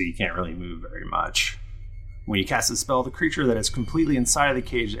 so you can't really move very much. When you cast a spell, the creature that is completely inside of the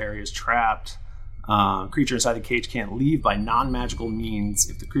cage area is trapped Creature inside the cage can't leave by non-magical means.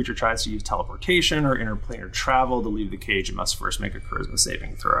 If the creature tries to use teleportation or interplanar travel to leave the cage, it must first make a charisma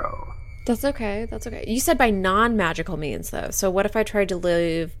saving throw. That's okay. That's okay. You said by non-magical means, though. So what if I tried to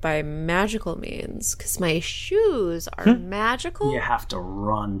leave by magical means? Because my shoes are magical? You have to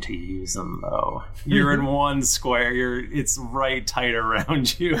run to use them, though. You're in one square. It's right tight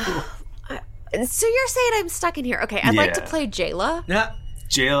around you. So you're saying I'm stuck in here. Okay, I'd like to play Jayla. Yeah.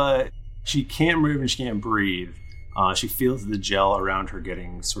 Jayla, she can't move and she can't breathe. She feels the gel around her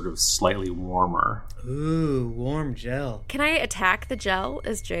getting sort of slightly warmer. Ooh, warm gel. Can I attack the gel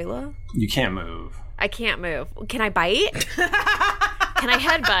as Jayla? You can't move. I can't move. Can I bite? Can I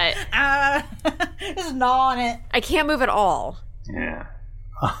headbutt? Just gnaw on it. I can't move at all. Yeah.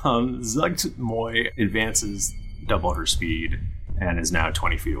 Zugtmoy advances double her speed and is now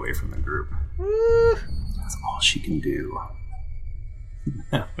 20 feet away from the group. That's all she can do.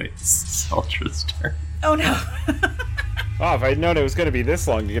 Now it's Seltra's turn. Oh no. Oh, if I'd known it was going to be this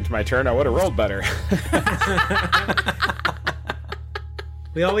long to get to my turn, I would have rolled better.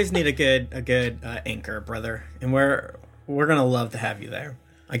 We always need a good anchor, brother, and we're gonna love to have you there.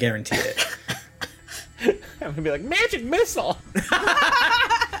 I guarantee it. I'm gonna be like, magic missile.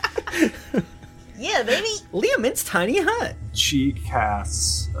 Yeah, baby. Liam's tiny hut. She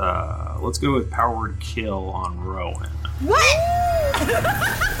casts. Let's go with Power Word Kill on Rowan. What?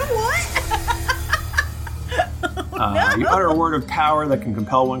 What? No. You utter a word of power that can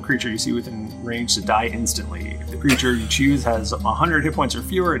compel one creature you see within range to die instantly. If the creature you choose has 100 hit points or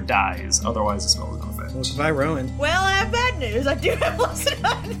fewer, it dies. Otherwise, the spell is no effect. Well, goodbye, Rowan. Well, I have bad news. I do have less than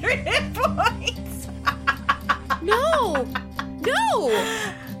 100 hit points. No.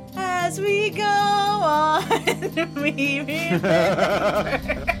 As we go on, we remember.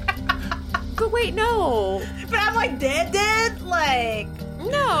 But wait, no. But I'm like dead? Like,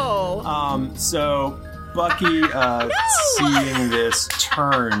 no. So Bucky, seeing this,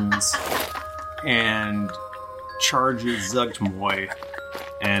 turns and charges Zugtmoy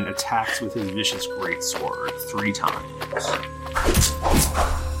and attacks with his vicious greatsword 3 times.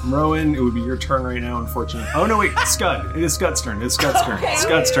 Rowan, it would be your turn right now, unfortunately. Oh no, wait, Scud. It is Scud's turn. It's Scud's turn. Okay,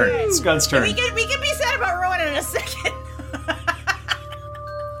 Scud's turn. Scud's turn. We can be sad about Rowan in a second.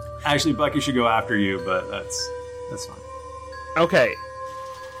 Actually, Bucky should go after you, but that's fine. Okay.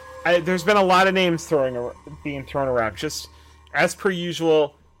 There's been a lot of names being thrown around. Just as per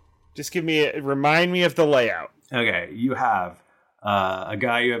usual, just remind me of the layout. Okay, you have a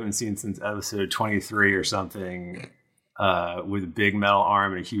guy you haven't seen since episode 23 or something, with a big metal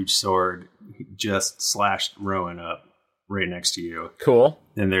arm and a huge sword. He just slashed Rowan up right next to you. Cool.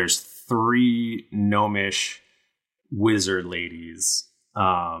 Then there's 3 gnomish wizard ladies who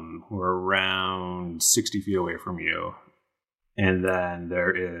are around 60 feet away from you. And then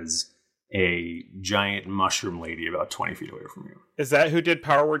there is a giant mushroom lady about 20 feet away from you. Is that who did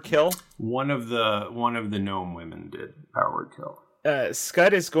Power Word Kill? One of the gnome women did Power Word Kill.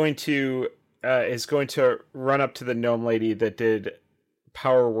 Scud is going to run up to the gnome lady that did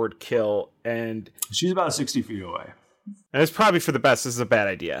Power Word Kill, and she's about 60 feet away. And it's probably for the best. This is a bad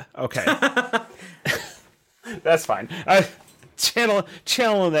idea. Okay. That's fine.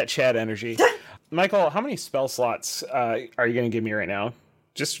 Channeling that Chad energy. Michael, how many spell slots are you going to give me right now?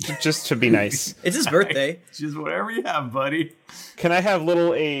 Just to be nice. It's his birthday. Just whatever you have, buddy. Can I have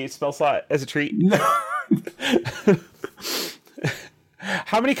a spell slot as a treat? No.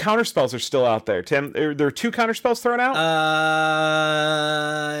 How many counter spells are still out there, Tim? There are 2 counter spells thrown out?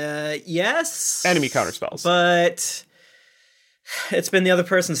 Yes. Enemy counter spells. But it's been the other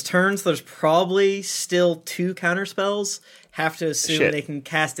person's turn, so there's probably still 2 counter spells. Have to assume they can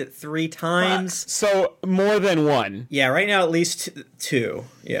cast it 3 times. So more than 1. Yeah, right now at least 2.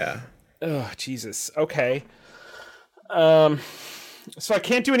 Yeah. Oh, Jesus. Okay. So I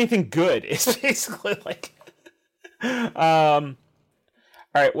can't do anything good. It's basically like... All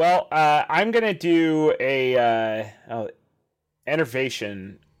right, well, I'm going to do a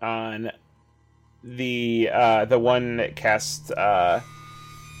enervation on the one that casts the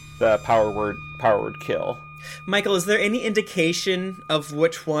Power Word Kill. Michael, is there any indication of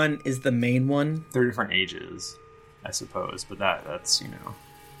which one is the main one? They're different ages, I suppose, but that's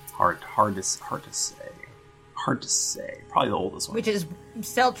hard to say. Hard to say. Probably the oldest one. Which is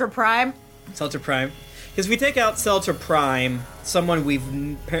Seltra Prime. Seltra Prime. Because we take out Seltra Prime, someone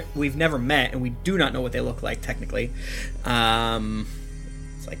we've never met, and we do not know what they look like technically.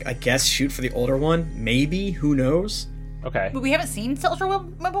 It's like, I guess shoot for the older one, maybe. Who knows? Okay. But we haven't seen Seltra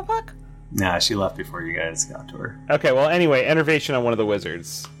Wimplepuck? Nah, she left before you guys got to her. Okay, well, anyway, enervation on one of the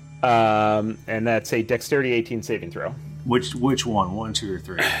wizards. And that's a Dexterity 18 saving throw. Which one? 1, 2, or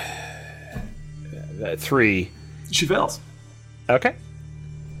 3? 3. She fails. Okay.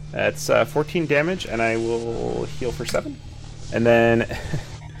 That's 14 damage, and I will heal for 7. And then...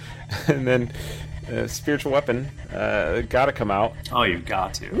 and then... spiritual weapon. Gotta come out. Oh, you've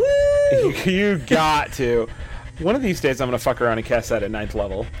got to. Woo! You got to. One of these days, I'm gonna fuck around and cast that at 9th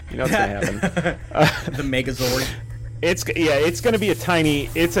level. You know what's gonna happen? The Megazord. It's gonna be a tiny.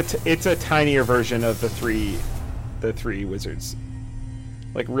 It's a tinier version of the three wizards,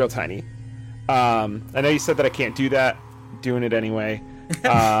 like real tiny. I know you said that I can't do that. Doing it anyway.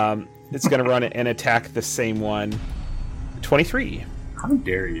 It's gonna run and attack the same one. 23. How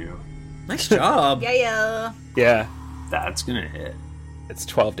dare you? Nice job. Yeah. Yeah. That's gonna hit. It's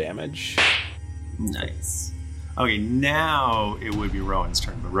 12 damage. Nice. Okay, now it would be Rowan's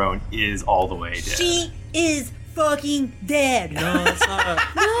turn, but Rowan is all the way dead. She is fucking dead. No, it's not.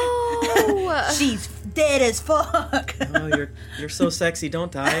 No. She's dead as fuck. Oh, you're so sexy.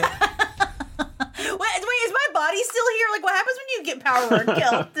 Don't die. Wait, is my body still here? Like, what happens when you get power word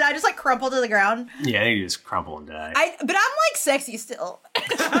killed? Did I just like crumple to the ground? Yeah, you just crumple and die. But I'm like sexy still.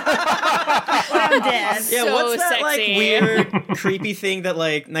 I'm dead. Yeah, So what's that sexy. like weird, creepy thing that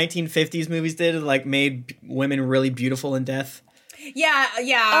like 1950s movies did? Like made women really beautiful in death. Yeah.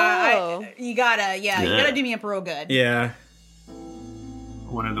 Oh. You gotta do me up real good. Yeah.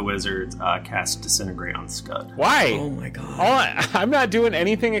 One of the wizards casts Disintegrate on Scud. Why? Oh my god. I'm not doing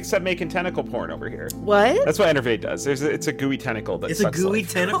anything except making tentacle porn over here. What? That's what Enervate does. It's a gooey tentacle that It's a sucks gooey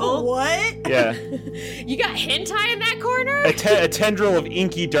life. tentacle? What? Yeah. You got hentai in that corner? A tendril of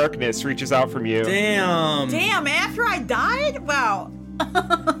inky darkness reaches out from you. Damn, after I died? Wow.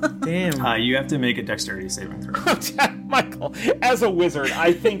 Damn. You have to make a dexterity saving throw. Michael, as a wizard,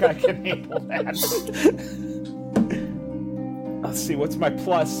 I think I can handle that. Let's see, what's my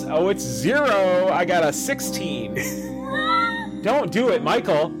plus? Oh, it's 0. I got a 16. Don't do it,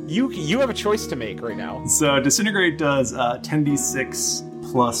 Michael. You have a choice to make right now. So Disintegrate does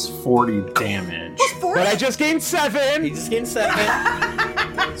 10d6 plus 40 damage. But I just gained 7. He just gained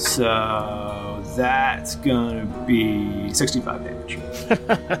 7. So that's gonna be 65 damage.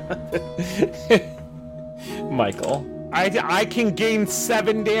 Michael, I can gain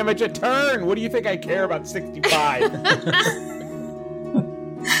 7 damage a turn. What do you think I care about 65?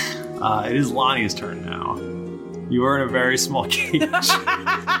 It is Lonnie's turn now. You are in a very small cage.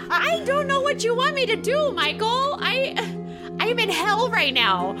 I don't know what you want me to do, Michael. I'm in hell right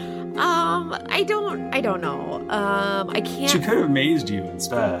now. I don't know. I can't. She could have mazed you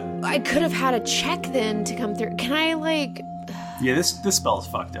instead. I could have had a check then to come through. Can I like? Yeah, this spell's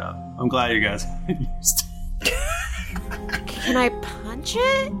fucked up. I'm glad you guys used it. Can I punch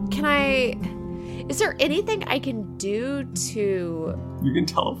it? Can I? Is there anything I can do to? You can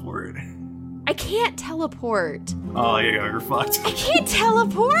teleport. I can't teleport. Oh yeah, you're fucked. I can't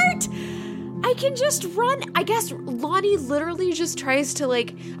teleport. I can just run. I guess Lonnie literally just tries to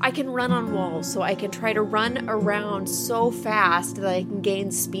like. I can run on walls, so I can try to run around so fast that I can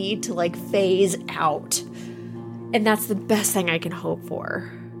gain speed to like phase out, and that's the best thing I can hope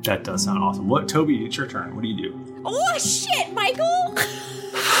for. That does sound awesome. What, Toby? It's your turn. What do you do? Oh shit, Michael!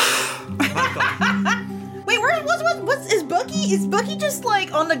 Wait, what's is Bucky? Is Bucky just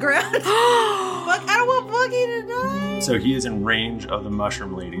like on the ground? I don't want Bucky to die. So he is in range of the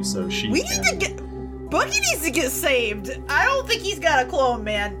mushroom lady. So she. Bucky needs to get saved. I don't think he's got a clone,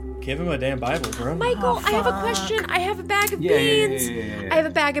 man. Give him a damn Bible, bro. Michael, I have a question. I have a bag of beans. Yeah. I have a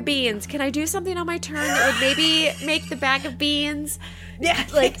bag of beans. Can I do something on my turn that would maybe make the bag of beans? Yeah,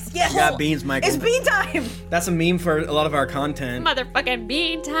 like yeah. You got beans, Michael. It's bean time. That's a meme for a lot of our content. Motherfucking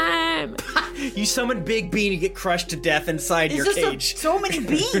bean time. You summon Big Bean, you get crushed to death inside your cage. So many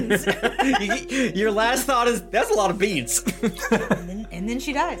beans. Your last thought is, that's a lot of beans. and then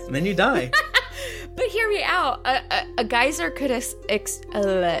she dies. And then you die. But hear me out. A geyser could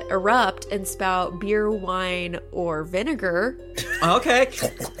erupt and spout beer, wine, or vinegar. Okay.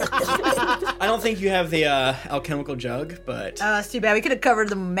 I don't think you have the alchemical jug, but... It's too bad. We could have covered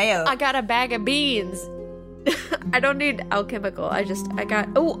the mayo. I got a bag of beans. I don't need alchemical. I got...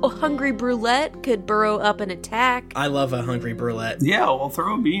 Oh, a hungry brulette could burrow up and attack. I love a hungry brulette. Yeah, well,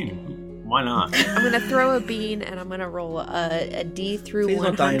 throw a bean. Why not? I'm going to throw a bean, and I'm going to roll a D through Please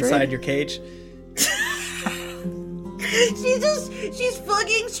 100. don't die inside your cage. She's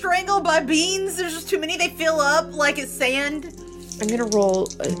fucking strangled by beans. There's just too many. They fill up like it's sand. I'm gonna roll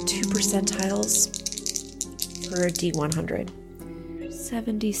 2 percentiles for a D100.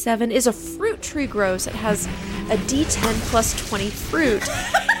 77 is a fruit tree grows. It has a D10 plus 20 fruit.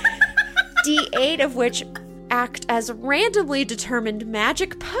 D8 of which act as randomly determined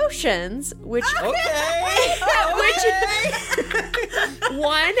magic potions, which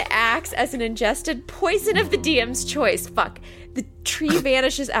One acts as an ingested poison of the DM's choice. Fuck. The tree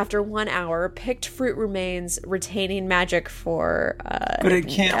vanishes after 1 hour. Picked fruit remains, retaining magic for but it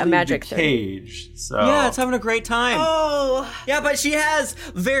can't leave magic the cage. So Yeah, it's having a great time. Oh. Yeah, but she has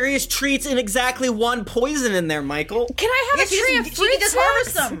various treats and exactly one poison in there, Michael. Can I have a tree of She fruit can just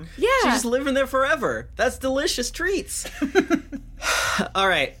harvest snacks? them. Yeah. She's just living there forever. That's delicious treats. All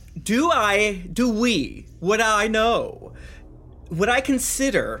right. Would I know? Would I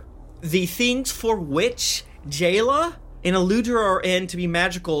consider the things for which Jayla and Eludra are in to be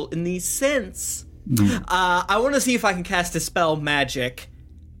magical in the sense? I want to see if I can cast Dispel Magic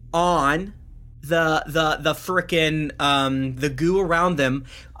on the frickin' the goo around them.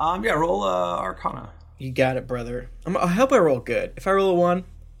 Yeah, roll Arcana. You got it, brother. I hope I roll good. If I roll a 1,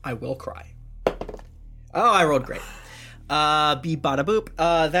 I will cry. Oh, I rolled great. Beep bada boop.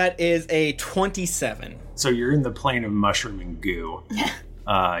 That is a 27. So you're in the plane of mushroom and goo.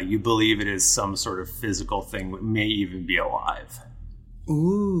 You believe it is some sort of physical thing that may even be alive.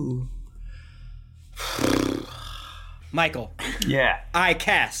 Ooh. Michael. Yeah. I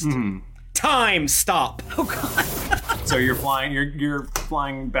cast Time Stop. Oh god. So you're flying. You're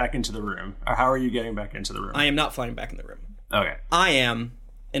flying back into the room. Or how are you getting back into the room? I am not flying back in the room. Okay. I am,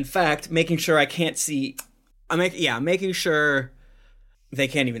 in fact, making sure I can't see. I'm making sure they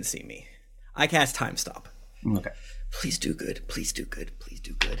can't even see me. I cast Time Stop. Okay. Please do good. Please do good. Please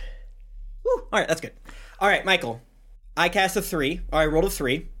do good. Woo. All right, that's good. All right, Michael. I cast a 3. Or I rolled a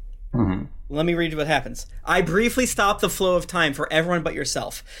 3. Mm-hmm. Let me read you what happens. I briefly stop the flow of time for everyone but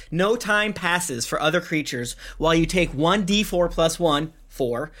yourself. No time passes for other creatures while you take 1d4 plus 1,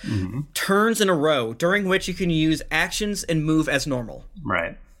 4, turns in a row, during which you can use actions and move as normal.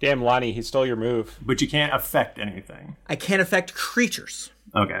 Right. Damn, Lonnie, he stole your move. But you can't affect anything. I can't affect creatures.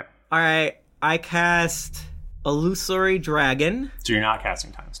 Okay. All right, I cast Illusory Dragon. So you're not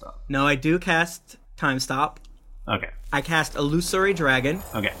casting Time Stop. No, I do cast Time Stop. Okay. I cast Illusory Dragon.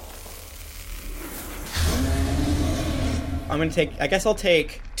 Okay. I guess I'll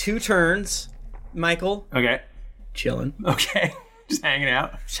take 2 turns, Michael. Okay. Chilling. Okay. Just hanging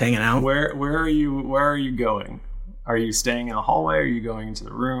out. Just hanging out. Where are you going? Are you staying in the hallway? Are you going into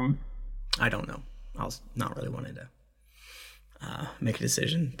the room? I don't know. I was not really wanting to make a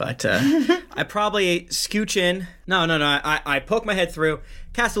decision, but I probably scooch in. No. I poke my head through,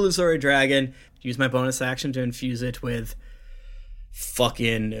 cast Illusory Dragon, use my bonus action to infuse it with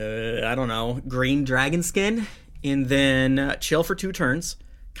fucking, I don't know, green dragon skin, and then chill for 2 turns,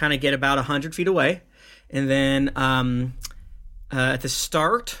 kind of get about 100 feet away. And then at the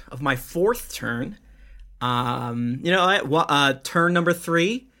start of my 4th turn, turn number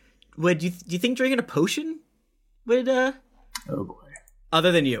 3, do you think drinking a potion would... Oh boy.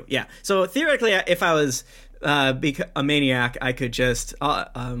 Other than you, yeah. So theoretically, if I was a maniac, I could just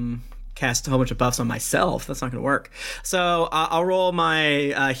cast a whole bunch of buffs on myself. That's not going to work. So I'll roll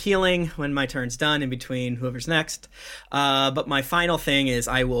my healing when my turn's done in between whoever's next. But my final thing is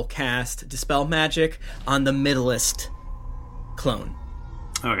I will cast Dispel Magic on the middleest clone.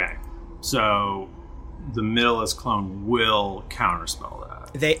 Okay. So the middleest clone will counterspell that.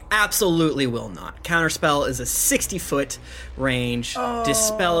 They absolutely will not. Counterspell is a 60-foot range.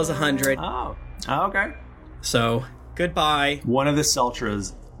 Dispel is 100. Oh, okay. So, goodbye. One of the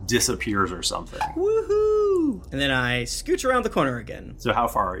Seltras disappears or something. Woohoo! And then I scooch around the corner again. So how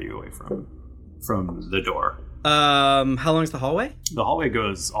far are you away from the door? How long is the hallway? The hallway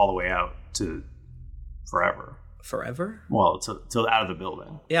goes all the way out to forever. Forever? Well, till out of the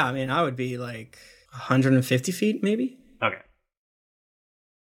building. Yeah, I mean, I would be like 150 feet, maybe? Okay.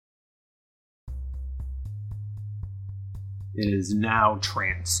 It is now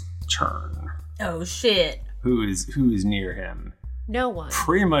Trant's turn. Oh shit. Who is near him? No one.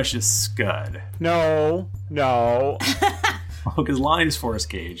 Pretty much just Scud. No. Well, because Lonnie's force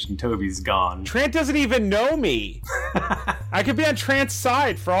caged and Toby's gone. Trant doesn't even know me. I could be on Trant's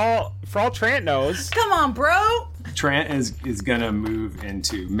side for all Trant knows. Come on, bro. Trant is gonna move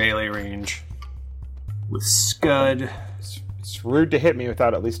into melee range with Scud. It's rude to hit me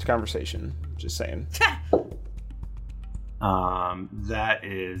without at least a conversation. Just saying. That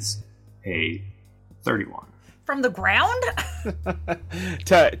is a 31. From the ground?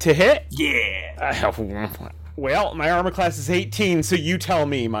 To hit? Yeah. Well, my armor class is 18, so you tell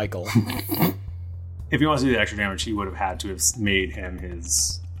me, Michael. If he wants to do the extra damage, he would have had to have made him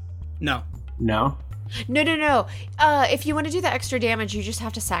his... No. No? No. If you want to do the extra damage, you just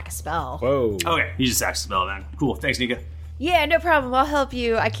have to sack a spell. Whoa. Okay, he just sacks the spell then. Cool. Thanks, Nika. Yeah, no problem. I'll help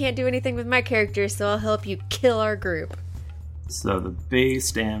you. I can't do anything with my character, so I'll help you kill our group. So the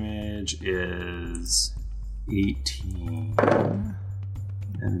base damage is 18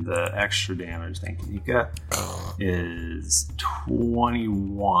 And the extra damage, thank you, Nika, is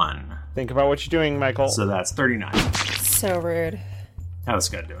 21. Think about what you're doing, Michael. So that's 39. So rude. How's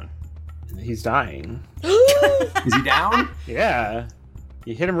Scud doing? He's dying. Is he down? Yeah.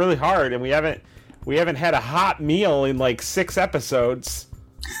 You hit him really hard, and we haven't had a hot meal in like 6 episodes.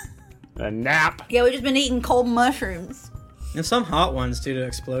 A nap. Yeah, we've just been eating cold mushrooms. And some hot ones due to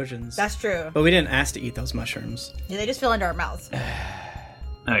explosions. That's true. But we didn't ask to eat those mushrooms. Yeah, they just fell into our mouths.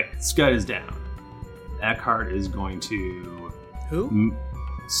 Okay, Scud is down. Eckhart is going to... Who?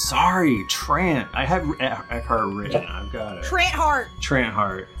 Sorry, Trant. I have Eckhart written. I've got it. Trant Hart. Trant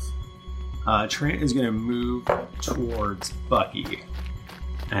Hart. Trant is going to move towards Bucky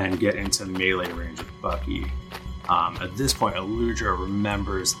and get into melee range of Bucky. At this point, Aludra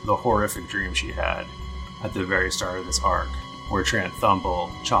remembers the horrific dream she had at the very start of this arc, where Trant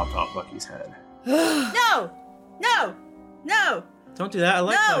Thumble chopped off Bucky's head. No! Don't do that. I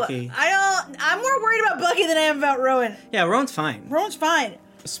like Bucky. I'm more worried about Bucky than I am about Rowan. Yeah, Rowan's fine. Rowan's fine.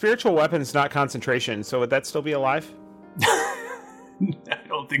 Spiritual weapon's not concentration, so would that still be alive? I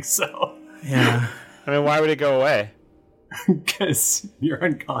don't think so. Yeah. I mean, why would it go away? Because you're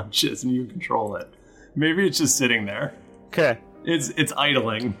unconscious and you control it. Maybe it's just sitting there. Okay. It's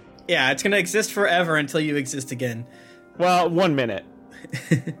idling. Yeah, it's gonna exist forever until you exist again. Well, 1 minute.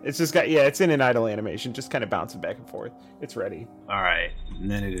 It's just got, it's in an idle animation, just kind of bouncing back and forth. It's ready. All right. And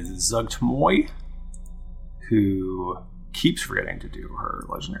then it is Zugtmoy, who keeps forgetting to do her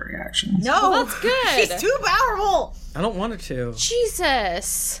legendary actions. No, well, that's good. She's too powerful. I don't want her to.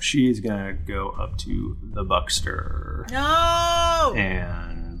 Jesus. She is going to go up to the Buckster. No.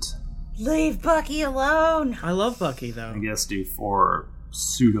 And leave Bucky alone. I love Bucky, though. I guess do 4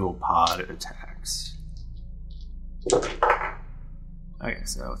 pseudopod attacks. Okay,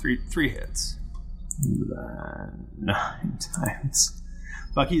 so three hits. Then 9 times.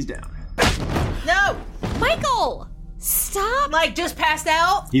 Bucky's down. No! Michael! Stop! Like, just passed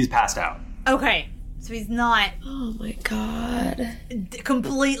out? He's passed out. Okay, so he's not... Oh my god.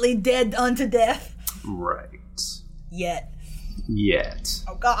 Completely dead unto death. Right. Yet.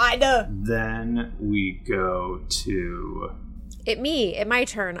 Oh, God. Then we go to... It my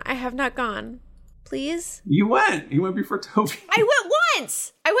turn. I have not gone. Please? You went before Toby. I went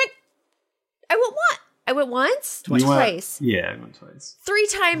once! I went once? Twice. Yeah, I went twice. 3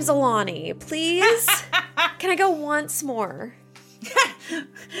 times Alani, please? Can I go once more?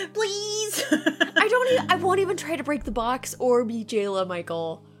 Please. I won't even try to break the box or be Jayla,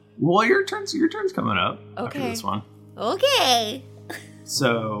 Michael. Well, your turn's coming up after this one. Okay.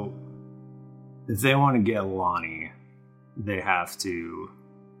 So, if they want to get Lonnie, they have to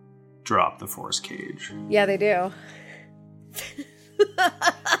drop the force cage. Yeah, they do.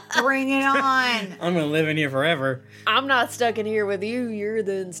 Bring it on. I'm gonna live in here forever. I'm not stuck in here with you. You're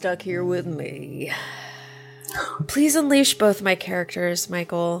then stuck here with me. Please unleash both my characters,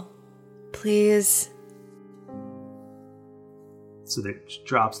 Michael. Please. So they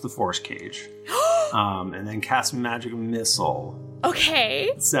drops the force cage, and then casts magic missile.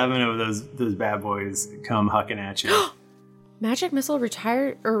 Okay. 7 of those bad boys come hucking at you. Magic missile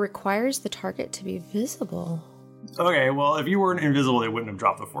requires the target to be visible. Okay, well, if you weren't invisible, they wouldn't have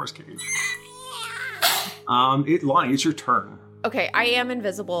dropped the force cage. Lonnie, it's your turn. Okay, I am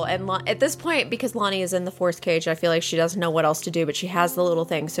invisible, and at this point, because Lonnie is in the force cage, I feel like she doesn't know what else to do, but she has the little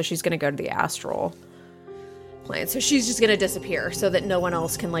thing, so she's going to go to the astral plane. So she's just going to disappear so that no one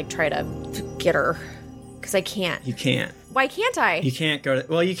else can, try to get her. Because I can't. You can't. Why can't I? You can't go to...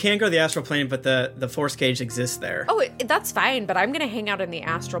 Well, you can go to the astral plane, but the force cage exists there. Oh, that's fine, but I'm going to hang out in the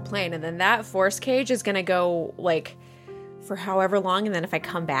astral plane, and then that force cage is going to go, for however long, and then if I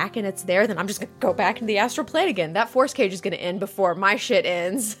come back and it's there, then I'm just going to go back into the astral plane again. That force cage is going to end before my shit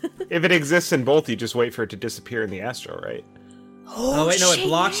ends. If it exists in both, you just wait for it to disappear in the astral, right? Oh wait, no, it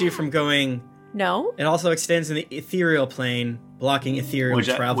blocks you from going... No? It also extends in the ethereal plane, blocking ethereal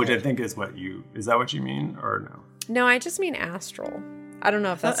travel. Which I think is is that what you mean, or no? No, I just mean astral. I don't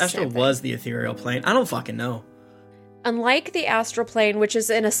know if that's the astral same thing. was the ethereal plane. I don't fucking know. Unlike the astral plane, which is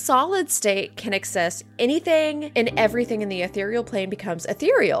in a solid state, can access anything and everything in the ethereal plane becomes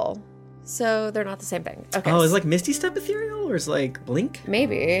ethereal. So they're not the same thing. Okay. Oh, is Misty Step ethereal, or is Blink?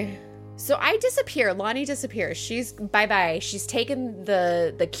 Maybe. So I disappear. Lonnie disappears. She's bye-bye. She's taken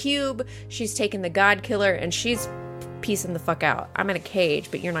the cube. She's taken the God Killer, and she's piecing the fuck out. I'm in a cage,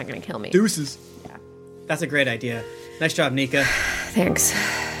 but you're not going to kill me. Deuces. Yeah. That's a great idea. Nice job, Nika. Thanks.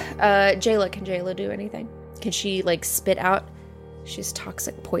 Jayla, can Jayla do anything? Can she spit out? She's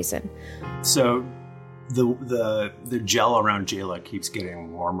toxic poison. So the gel around Jayla keeps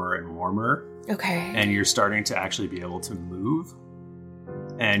getting warmer and warmer. Okay. And you're starting to actually be able to move.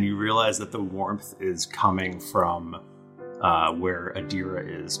 and you realize that the warmth is coming from where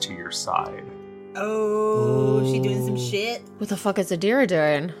Adira is to your side. Oh, she doing some shit? What the fuck is Adira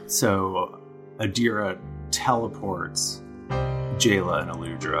doing? So Adira teleports Jayla and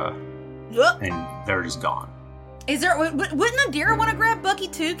Aludra, and they're just gone. Is there? Wouldn't Adira want to grab Bucky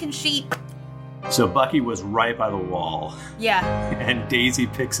too? Can she? So Bucky was right by the wall. Yeah. And Daisy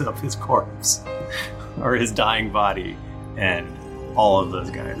picks up his corpse, or his dying body, and all of those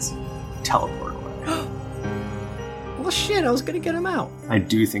guys teleport away. Well, shit, I was gonna get him out. I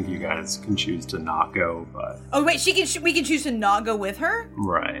do think you guys can choose to not go, but... Oh, wait, we can choose to not go with her?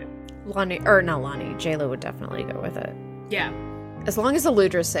 Right. Jayla would definitely go with it. Yeah. As long as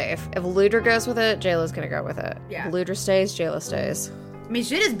Eludra's safe. If Eludra goes with it, Jayla's gonna go with it. Yeah. If Eludra stays, Jayla stays. I mean,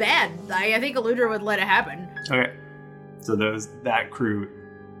 shit is bad. I think Eludra would let it happen. Okay. So that crew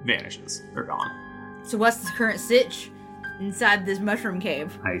vanishes. They're gone. So what's the current sitch inside this mushroom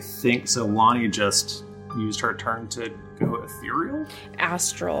cave? I think so. Lonnie just used her turn to go ethereal?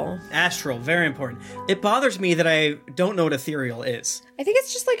 Astral, very important. It bothers me that I don't know what ethereal is. I think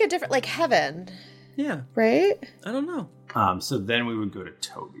it's just like a different, like heaven. Yeah. Right? I don't know. So then we would go to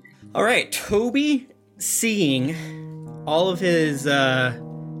Toby. All right, Toby, seeing all of his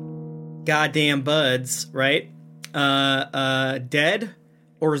goddamn buds, right, dead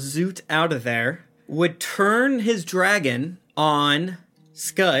or zoot out of there, would turn his dragon on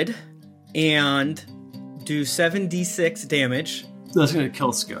Scud and do 7d6 damage. That's going to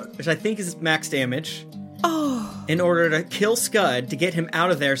kill Scud. Which I think is max damage. Oh. In order to kill Scud, to get him out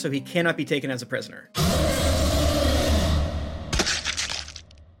of there so he cannot be taken as a prisoner.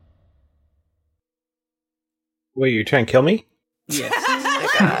 Wait, you're trying to kill me? Yes. Oh my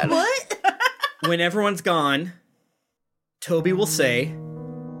God. What? When everyone's gone, Toby will say,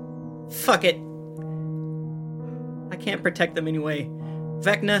 "Fuck it. I can't protect them anyway.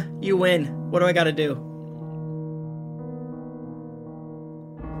 Vecna, you win. What do I gotta do?"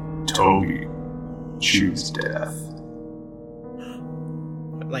 Toby, choose death.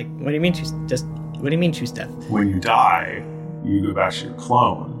 Like, what do you mean choose death? When you die, you go back to your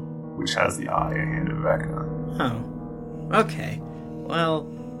clone, which has the eye and hand of Vecna. Oh. Okay. Well,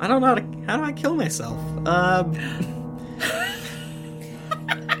 I don't know how do I kill myself?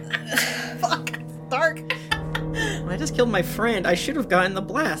 Fuck. Dark. I just killed my friend. I should have gotten the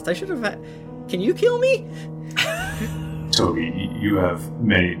blast. I should have Can you kill me? Toby, you have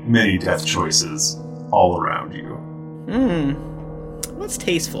many, many death choices all around you. What's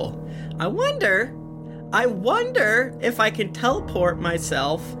tasteful? I wonder if I can teleport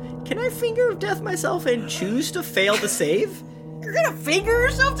myself. Can I finger of death myself and choose to fail to save? You're gonna finger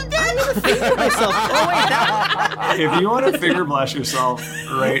yourself to death? I'm gonna finger myself. Oh wait, that. If you want to finger blast yourself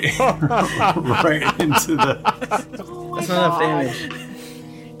right into the... Oh That's not enough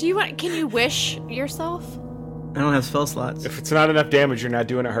damage. Can you wish yourself? I don't have spell slots. If it's not enough damage, you're not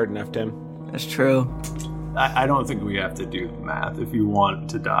doing it hard enough, Tim. That's true. I don't think we have to do the math if you want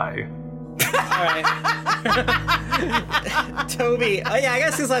to die. Alright. Toby. Oh yeah, I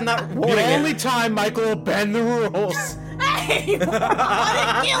guess because I'm not rolling The it. only time Michael will bend the rules. Hey,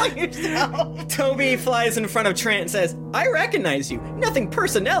 why kill yourself? Toby flies in front of Trent and says, "I recognize you. Nothing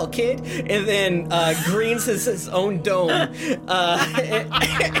personnel, kid." And then greens his own dome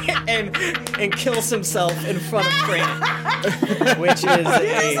and kills himself in front of Trent, which is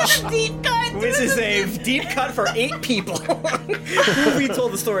a deep cut for 8 people. We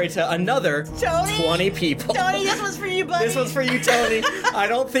told the story to another Tony, 20 people. Tony, this one's for you, buddy. This one's for you, Tony. I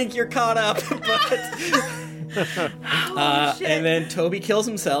don't think you're caught up, but... and then Toby kills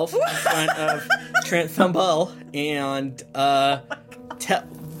himself in front of Trent Thumball and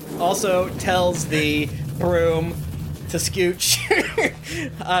also tells the broom to scooch.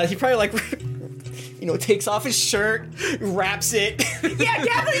 He probably takes off his shirt, wraps it. Yeah,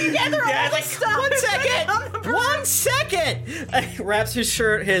 gather together all the stuff. 1 second. Wraps his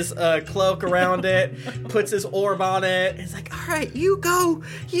shirt, his cloak around it, puts his orb on it. It's like, all right, you go,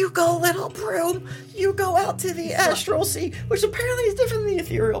 little broom. You go out to the astral sea, which apparently is different than the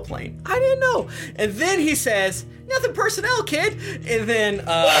ethereal plane. I didn't know. And then he says, "Nothing personnel, kid." And then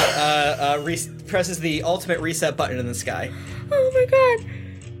presses the ultimate reset button in the sky. Oh my God.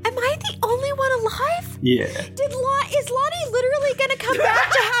 Am I the only one alive? Yeah. Is Lonnie literally gonna come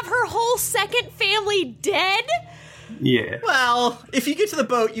back to have her whole second family dead? Yeah. Well, if you get to the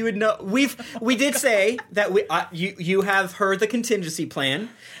boat, you would know. We did say that you have heard the contingency plan.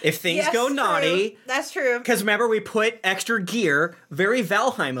 If things go naughty, that's true. Because remember, we put extra gear. Very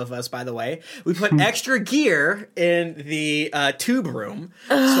Valheim of us, by the way. We put extra gear in the tube room.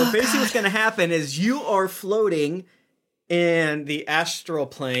 So basically, what's going to happen is you are floating in the astral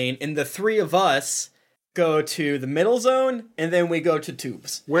plane, and the three of us go to the middle zone, and then we go to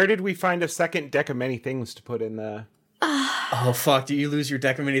tubes. Where did we find a second deck of many things to put in the... Oh, fuck. Do you lose your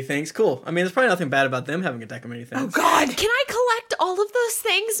deck of many things? Cool. I mean, there's probably nothing bad about them having a deck of many things. Oh, God. Can I collect all of those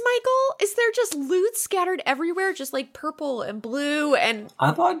things, Michael? Is there just loot scattered everywhere, just like purple and blue and...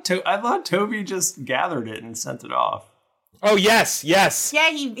 I thought Toby just gathered it and sent it off. Oh, yes. Yeah,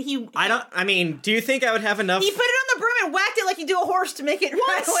 he do you think I would have enough? He put it on the broom and whacked it like you do a horse to make it run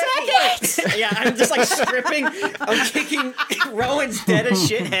away. Yeah, I'm just like stripping, I'm kicking Rowan's dead as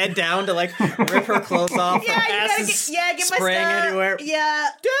shit head down to like rip her clothes off. Yeah, her ass is get my spraying stuff. everywhere. Yeah.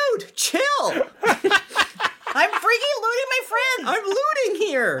 Dude, chill. I'm freaking looting my friends. I'm looting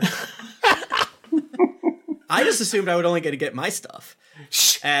here. I just assumed I would only get to get my stuff.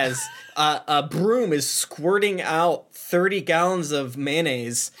 As a broom is squirting out 30 gallons of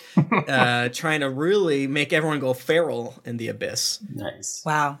mayonnaise, trying to really make everyone go feral in the abyss. Nice.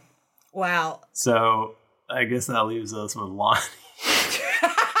 Wow. So I guess that leaves us with Lonnie.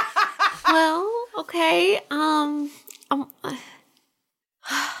 Well, okay. I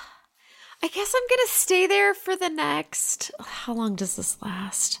guess I'm gonna stay there for the next... How long does this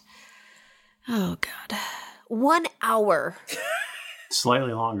last? Oh, God. 1 hour.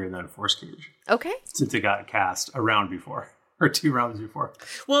 Slightly longer than Force Cage. Okay. Since it got cast a round before. Or 2 rounds before.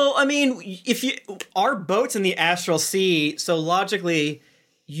 Well, I mean, our boat's in the astral sea, so logically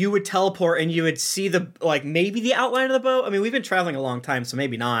you would teleport and you would see maybe the outline of the boat. I mean, we've been traveling a long time, so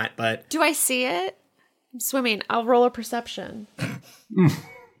maybe not, but... Do I see it? I'm swimming. I'll roll a perception.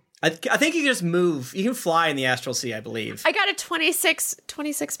 I think you can just move. You can fly in the astral sea, I believe. I got a 26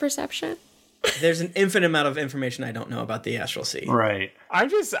 perception. There's an infinite amount of information I don't know about the astral sea. Right.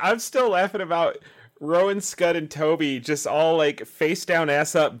 I'm still laughing about Rowan, Scud, and Toby just all like face down,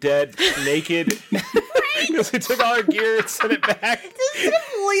 ass up, dead, naked. Because we took all our gear and sent it back. Just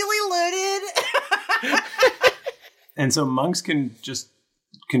completely looted. And so monks can just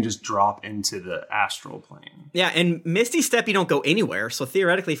drop into the astral plane. Yeah, and Misty Step, you don't go anywhere. So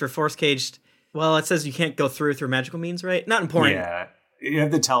theoretically, for Force Caged, well, it says you can't go through magical means, right? Not important. Yeah, you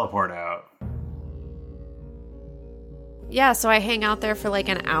have to teleport out. Yeah, so I hang out there for like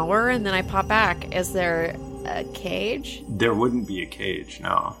an hour and then I pop back. Is there a cage? There wouldn't be a cage,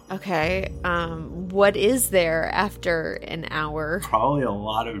 no. Okay. What is there after an hour? Probably a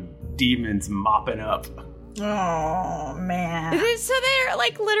lot of demons mopping up. Oh, man. So they're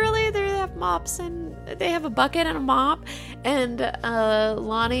like literally they have mops and they have a bucket and a mop, and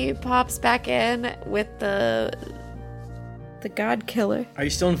Lonnie pops back in with the god killer. Are you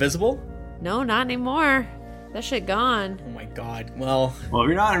still invisible? No, not anymore. That shit gone. Oh my god. Well, if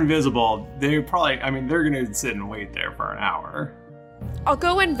you're not invisible, they're gonna sit and wait there for an hour. I'll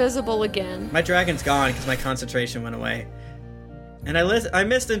go invisible again. My dragon's gone because my concentration went away. And I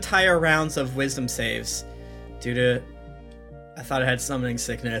missed entire rounds of wisdom saves due to I thought I had summoning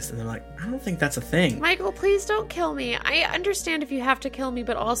sickness, and I'm like, I don't think that's a thing. Michael, please don't kill me. I understand if you have to kill me,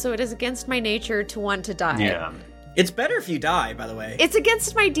 but also it is against my nature to want to die. Yeah. It's better if you die, by the way. It's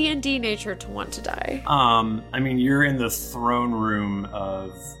against my D&D nature to want to die. I mean, you're in the throne room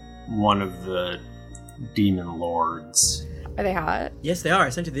of one of the demon lords. Are they hot? Yes, they are. I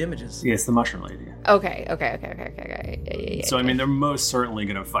sent you the images. Yes, the mushroom lady. Okay. Yeah, so, I mean, they're most certainly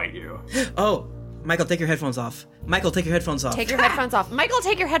going to fight you. Oh, Michael, take your headphones off. Michael, take your headphones off. Take your headphones off. Michael,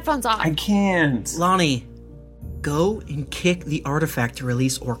 take your headphones off. I can't. Lonnie, go and kick the artifact to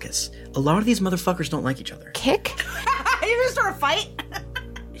release Orcus. A lot of these motherfuckers don't like each other. Kick? You're gonna start a fight?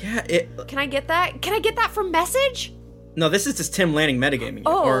 Yeah, Can I get that? Can I get that from message? No, this is just Tim Lanning metagaming.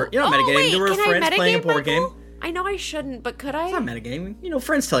 Oh. Or, metagaming. Wait, There were friends playing a board game. I know I shouldn't, but could I? It's not metagaming.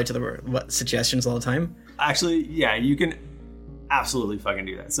 Friends tell each other what suggestions all the time. Actually, yeah, you can absolutely fucking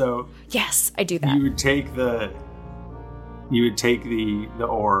do that. So yes, I do that. You would take the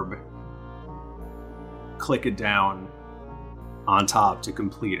orb, click it down on top to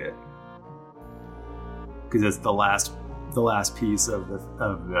complete it, because it's the last piece of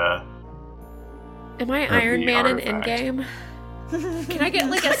the. Am I Iron Man in Endgame? Can I get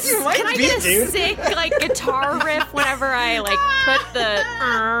like a sick like guitar riff whenever I like put the?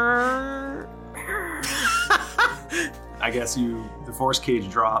 I guess the force cage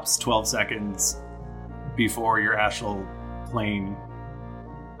drops 12 seconds before your astral plane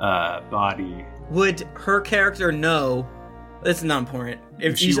body. Would her character know? That's not important.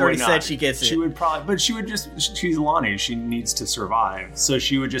 If she's already said she gets it, she would probably. But she's Lonnie. She needs to survive, so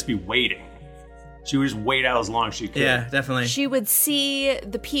she would just be waiting. She would just wait out as long as she could. Yeah, definitely. She would see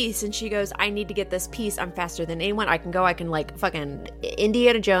the piece and she goes, I need to get this piece. I'm faster than anyone. I can like fucking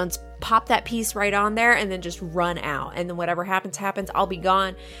Indiana Jones, pop that piece right on there and then just run out. And then whatever happens, I'll be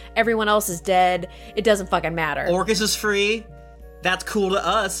gone. Everyone else is dead. It doesn't fucking matter. Orcus is free. That's cool to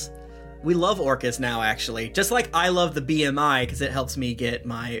us. We love Orcus now, actually. Just like I love the BMI because it helps me get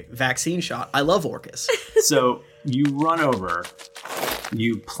my vaccine shot. I love Orcus. So you run over,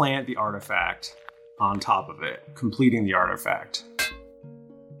 you plant the artifact on top of it, completing the artifact.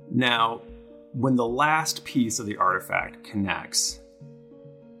 Now, when the last piece of the artifact connects,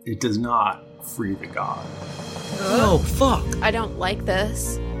 it does not free the god. Oh, fuck. I don't like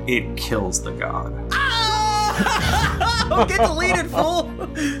this. It kills the god. Oh, get deleted, fool.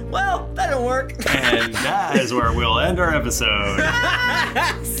 Well, that didn't work. And that is where we'll end our episode.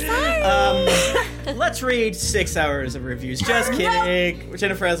 Let's read 6 hours of reviews. Just kidding.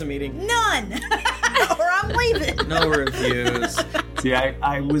 Jennifer has a meeting. None. Or I'm leaving. No reviews. See,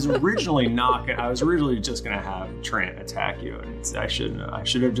 I was originally just gonna have Trent attack you, and I should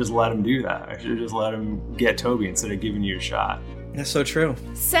have just let him do that. I should have just let him get Toby instead of giving you a shot. That's so true.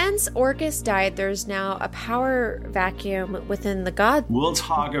 Since Orcus died, there's now a power vacuum within the god. We'll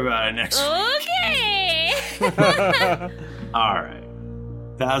talk about it next week. Okay. All right.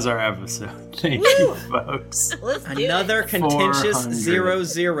 That was our episode. Thank you, folks. Let's do Another it. contentious 400.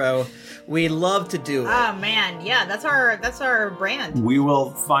 0-0. We love to do it. Oh man, yeah, that's our brand. We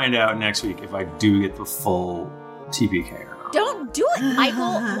will find out next week if I do get the full TPK or not. Don't do it,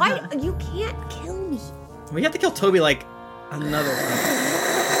 Michael. Why? You can't kill me. We have to kill Toby like another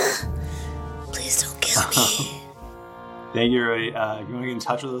time. Please don't kill me. Thank you, everybody. If you want to get in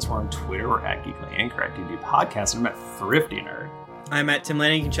touch with us, we're on Twitter. We're at Geekly Inc. Or at DD Podcast. And I'm at Thrifty Nerd. I'm at Tim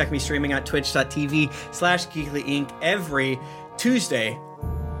Lanning. You can check me streaming at twitch.tv/GeeklyInc every Tuesday,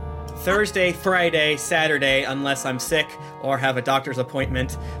 Thursday, Friday, Saturday, unless I'm sick or have a doctor's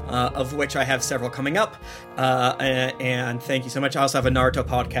appointment, of which I have several coming up. And thank you so much. I also have a Naruto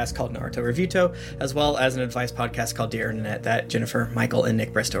podcast called Naruto Reviewto, as well as an advice podcast called Dear Internet that Jennifer, Michael, and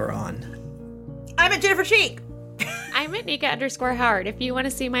Nick Bristow are on. I'm at Jennifer Cheek. I'm at Nika_Howard. If you want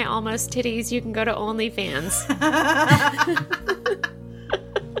to see my almost titties, you can go to OnlyFans.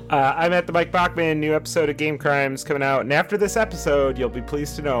 I'm at the Mike Bachman. New episode of Game Crimes coming out. And after this episode, you'll be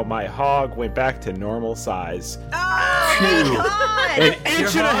pleased to know my hog went back to normal size. Oh my god! An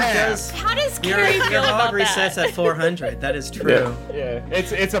inch and a half. How does Carrie feel Your hog about that? resets at 400. That is true. Yeah.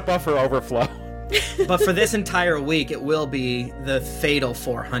 It's a buffer overflow. But for this entire week, it will be the fatal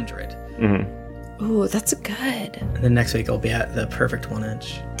 400. Mm-hmm. Ooh, that's good. And then next week, it'll be at the perfect 1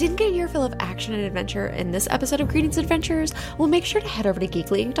 inch. Didn't get your fill of action and adventure in this episode of Greetings Adventures? Well, make sure to head over to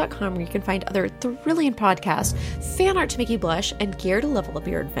geeklyinc.com where you can find other thrilling podcasts, fan art to make you blush, and gear to level up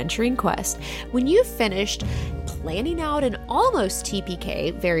your adventuring quest. When you've finished planning out an almost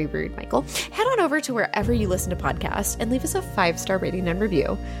TPK, very rude, Michael, head on over to wherever you listen to podcasts and leave us a 5-star rating and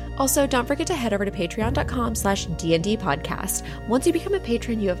review. Also, don't forget to head over to patreon.com/DND podcast. Once you become a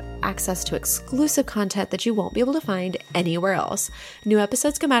patron, you have access to exclusive content that you won't be able to find anywhere else. New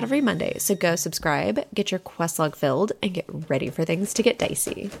episodes come out every Monday, so go subscribe, get your quest log filled, and get ready for things to get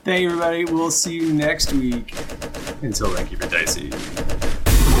dicey. Thank you, everybody. We'll see you next week. Until then, keep it dicey.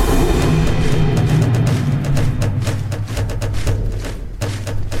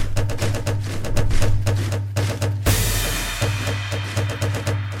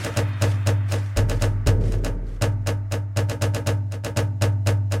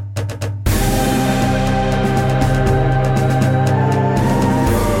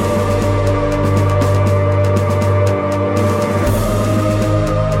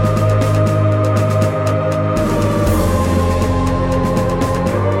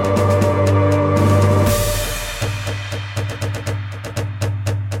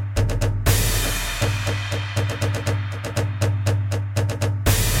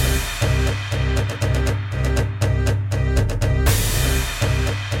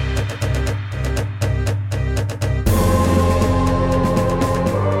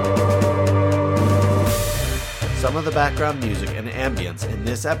 Background music and ambience in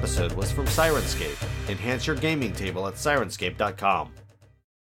this episode was from Syrinscape. Enhance your gaming table at Syrinscape.com.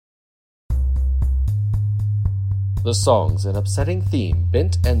 The songs An Upsetting Theme,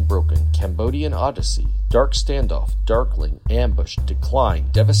 Bent and Broken, Cambodian Odyssey, Dark Standoff, Darkling, Ambush, Decline,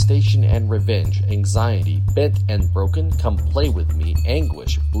 Devastation and Revenge, Anxiety, Bent and Broken, Come Play With Me,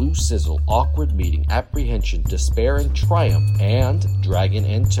 Anguish, Blue Sizzle, Awkward Meeting, Apprehension, Despair and Triumph, and Dragon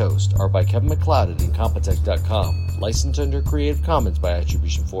and Toast are by Kevin MacLeod at Incompetech.com. Licensed under Creative Commons by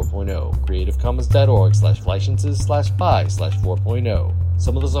Attribution 4.0. CreativeCommons.org/licenses/by/4.0.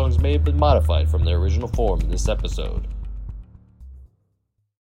 Some of the songs may have been modified from their original form in this episode.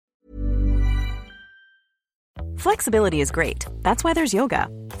 Flexibility is great. That's why there's yoga.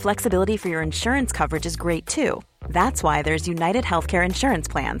 Flexibility for your insurance coverage is great too. That's why there's United Healthcare Insurance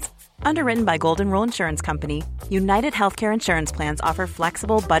Plans. Underwritten by Golden Rule Insurance Company, United Healthcare Insurance Plans offer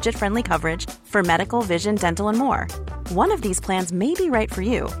flexible, budget-friendly coverage for medical, vision, dental, and more. One of these plans may be right for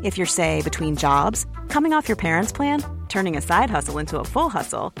you if you're, say, between jobs, coming off your parents' plan, turning a side hustle into a full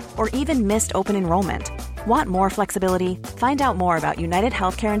hustle, or even missed open enrollment. Want more flexibility? Find out more about United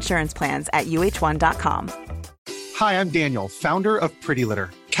Healthcare Insurance Plans at uh1.com. Hi, I'm Daniel, founder of Pretty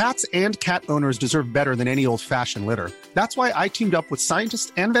Litter. Cats and cat owners deserve better than any old-fashioned litter. That's why I teamed up with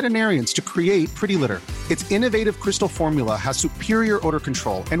scientists and veterinarians to create Pretty Litter. Its innovative crystal formula has superior odor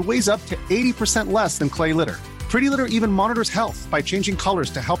control and weighs up to 80% less than clay litter. Pretty Litter even monitors health by changing colors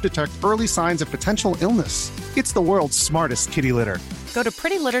to help detect early signs of potential illness. It's the world's smartest kitty litter. Go to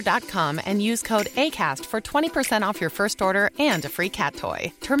prettylitter.com and use code ACAST for 20% off your first order and a free cat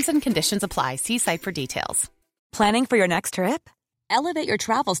toy. Terms and conditions apply. See site for details. Planning for your next trip? Elevate your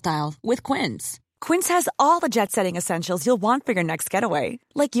travel style with Quince. Quince has all the jet-setting essentials you'll want for your next getaway,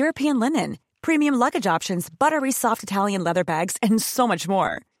 like European linen, premium luggage options, buttery soft Italian leather bags, and so much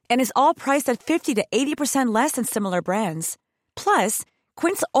more. And is all priced at 50 to 80% less than similar brands. Plus,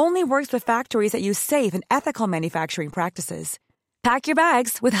 Quince only works with factories that use safe and ethical manufacturing practices. Pack your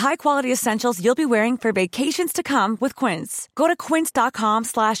bags with high-quality essentials you'll be wearing for vacations to come with Quince. Go to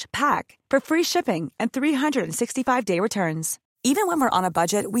quince.com/pack for free shipping and 365-day returns. Even when we're on a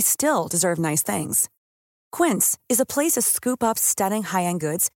budget, we still deserve nice things. Quince is a place to scoop up stunning high-end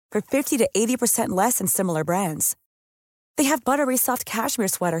goods for 50 to 80% less than similar brands. They have buttery soft cashmere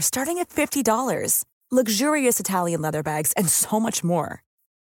sweaters starting at $50, luxurious Italian leather bags, and so much more.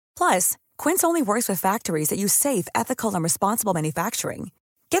 Plus, Quince only works with factories that use safe, ethical, and responsible manufacturing.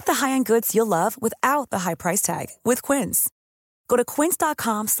 Get the high-end goods you'll love without the high price tag with Quince. Go to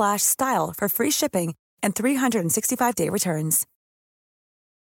quince.com/style for free shipping and 365-day returns.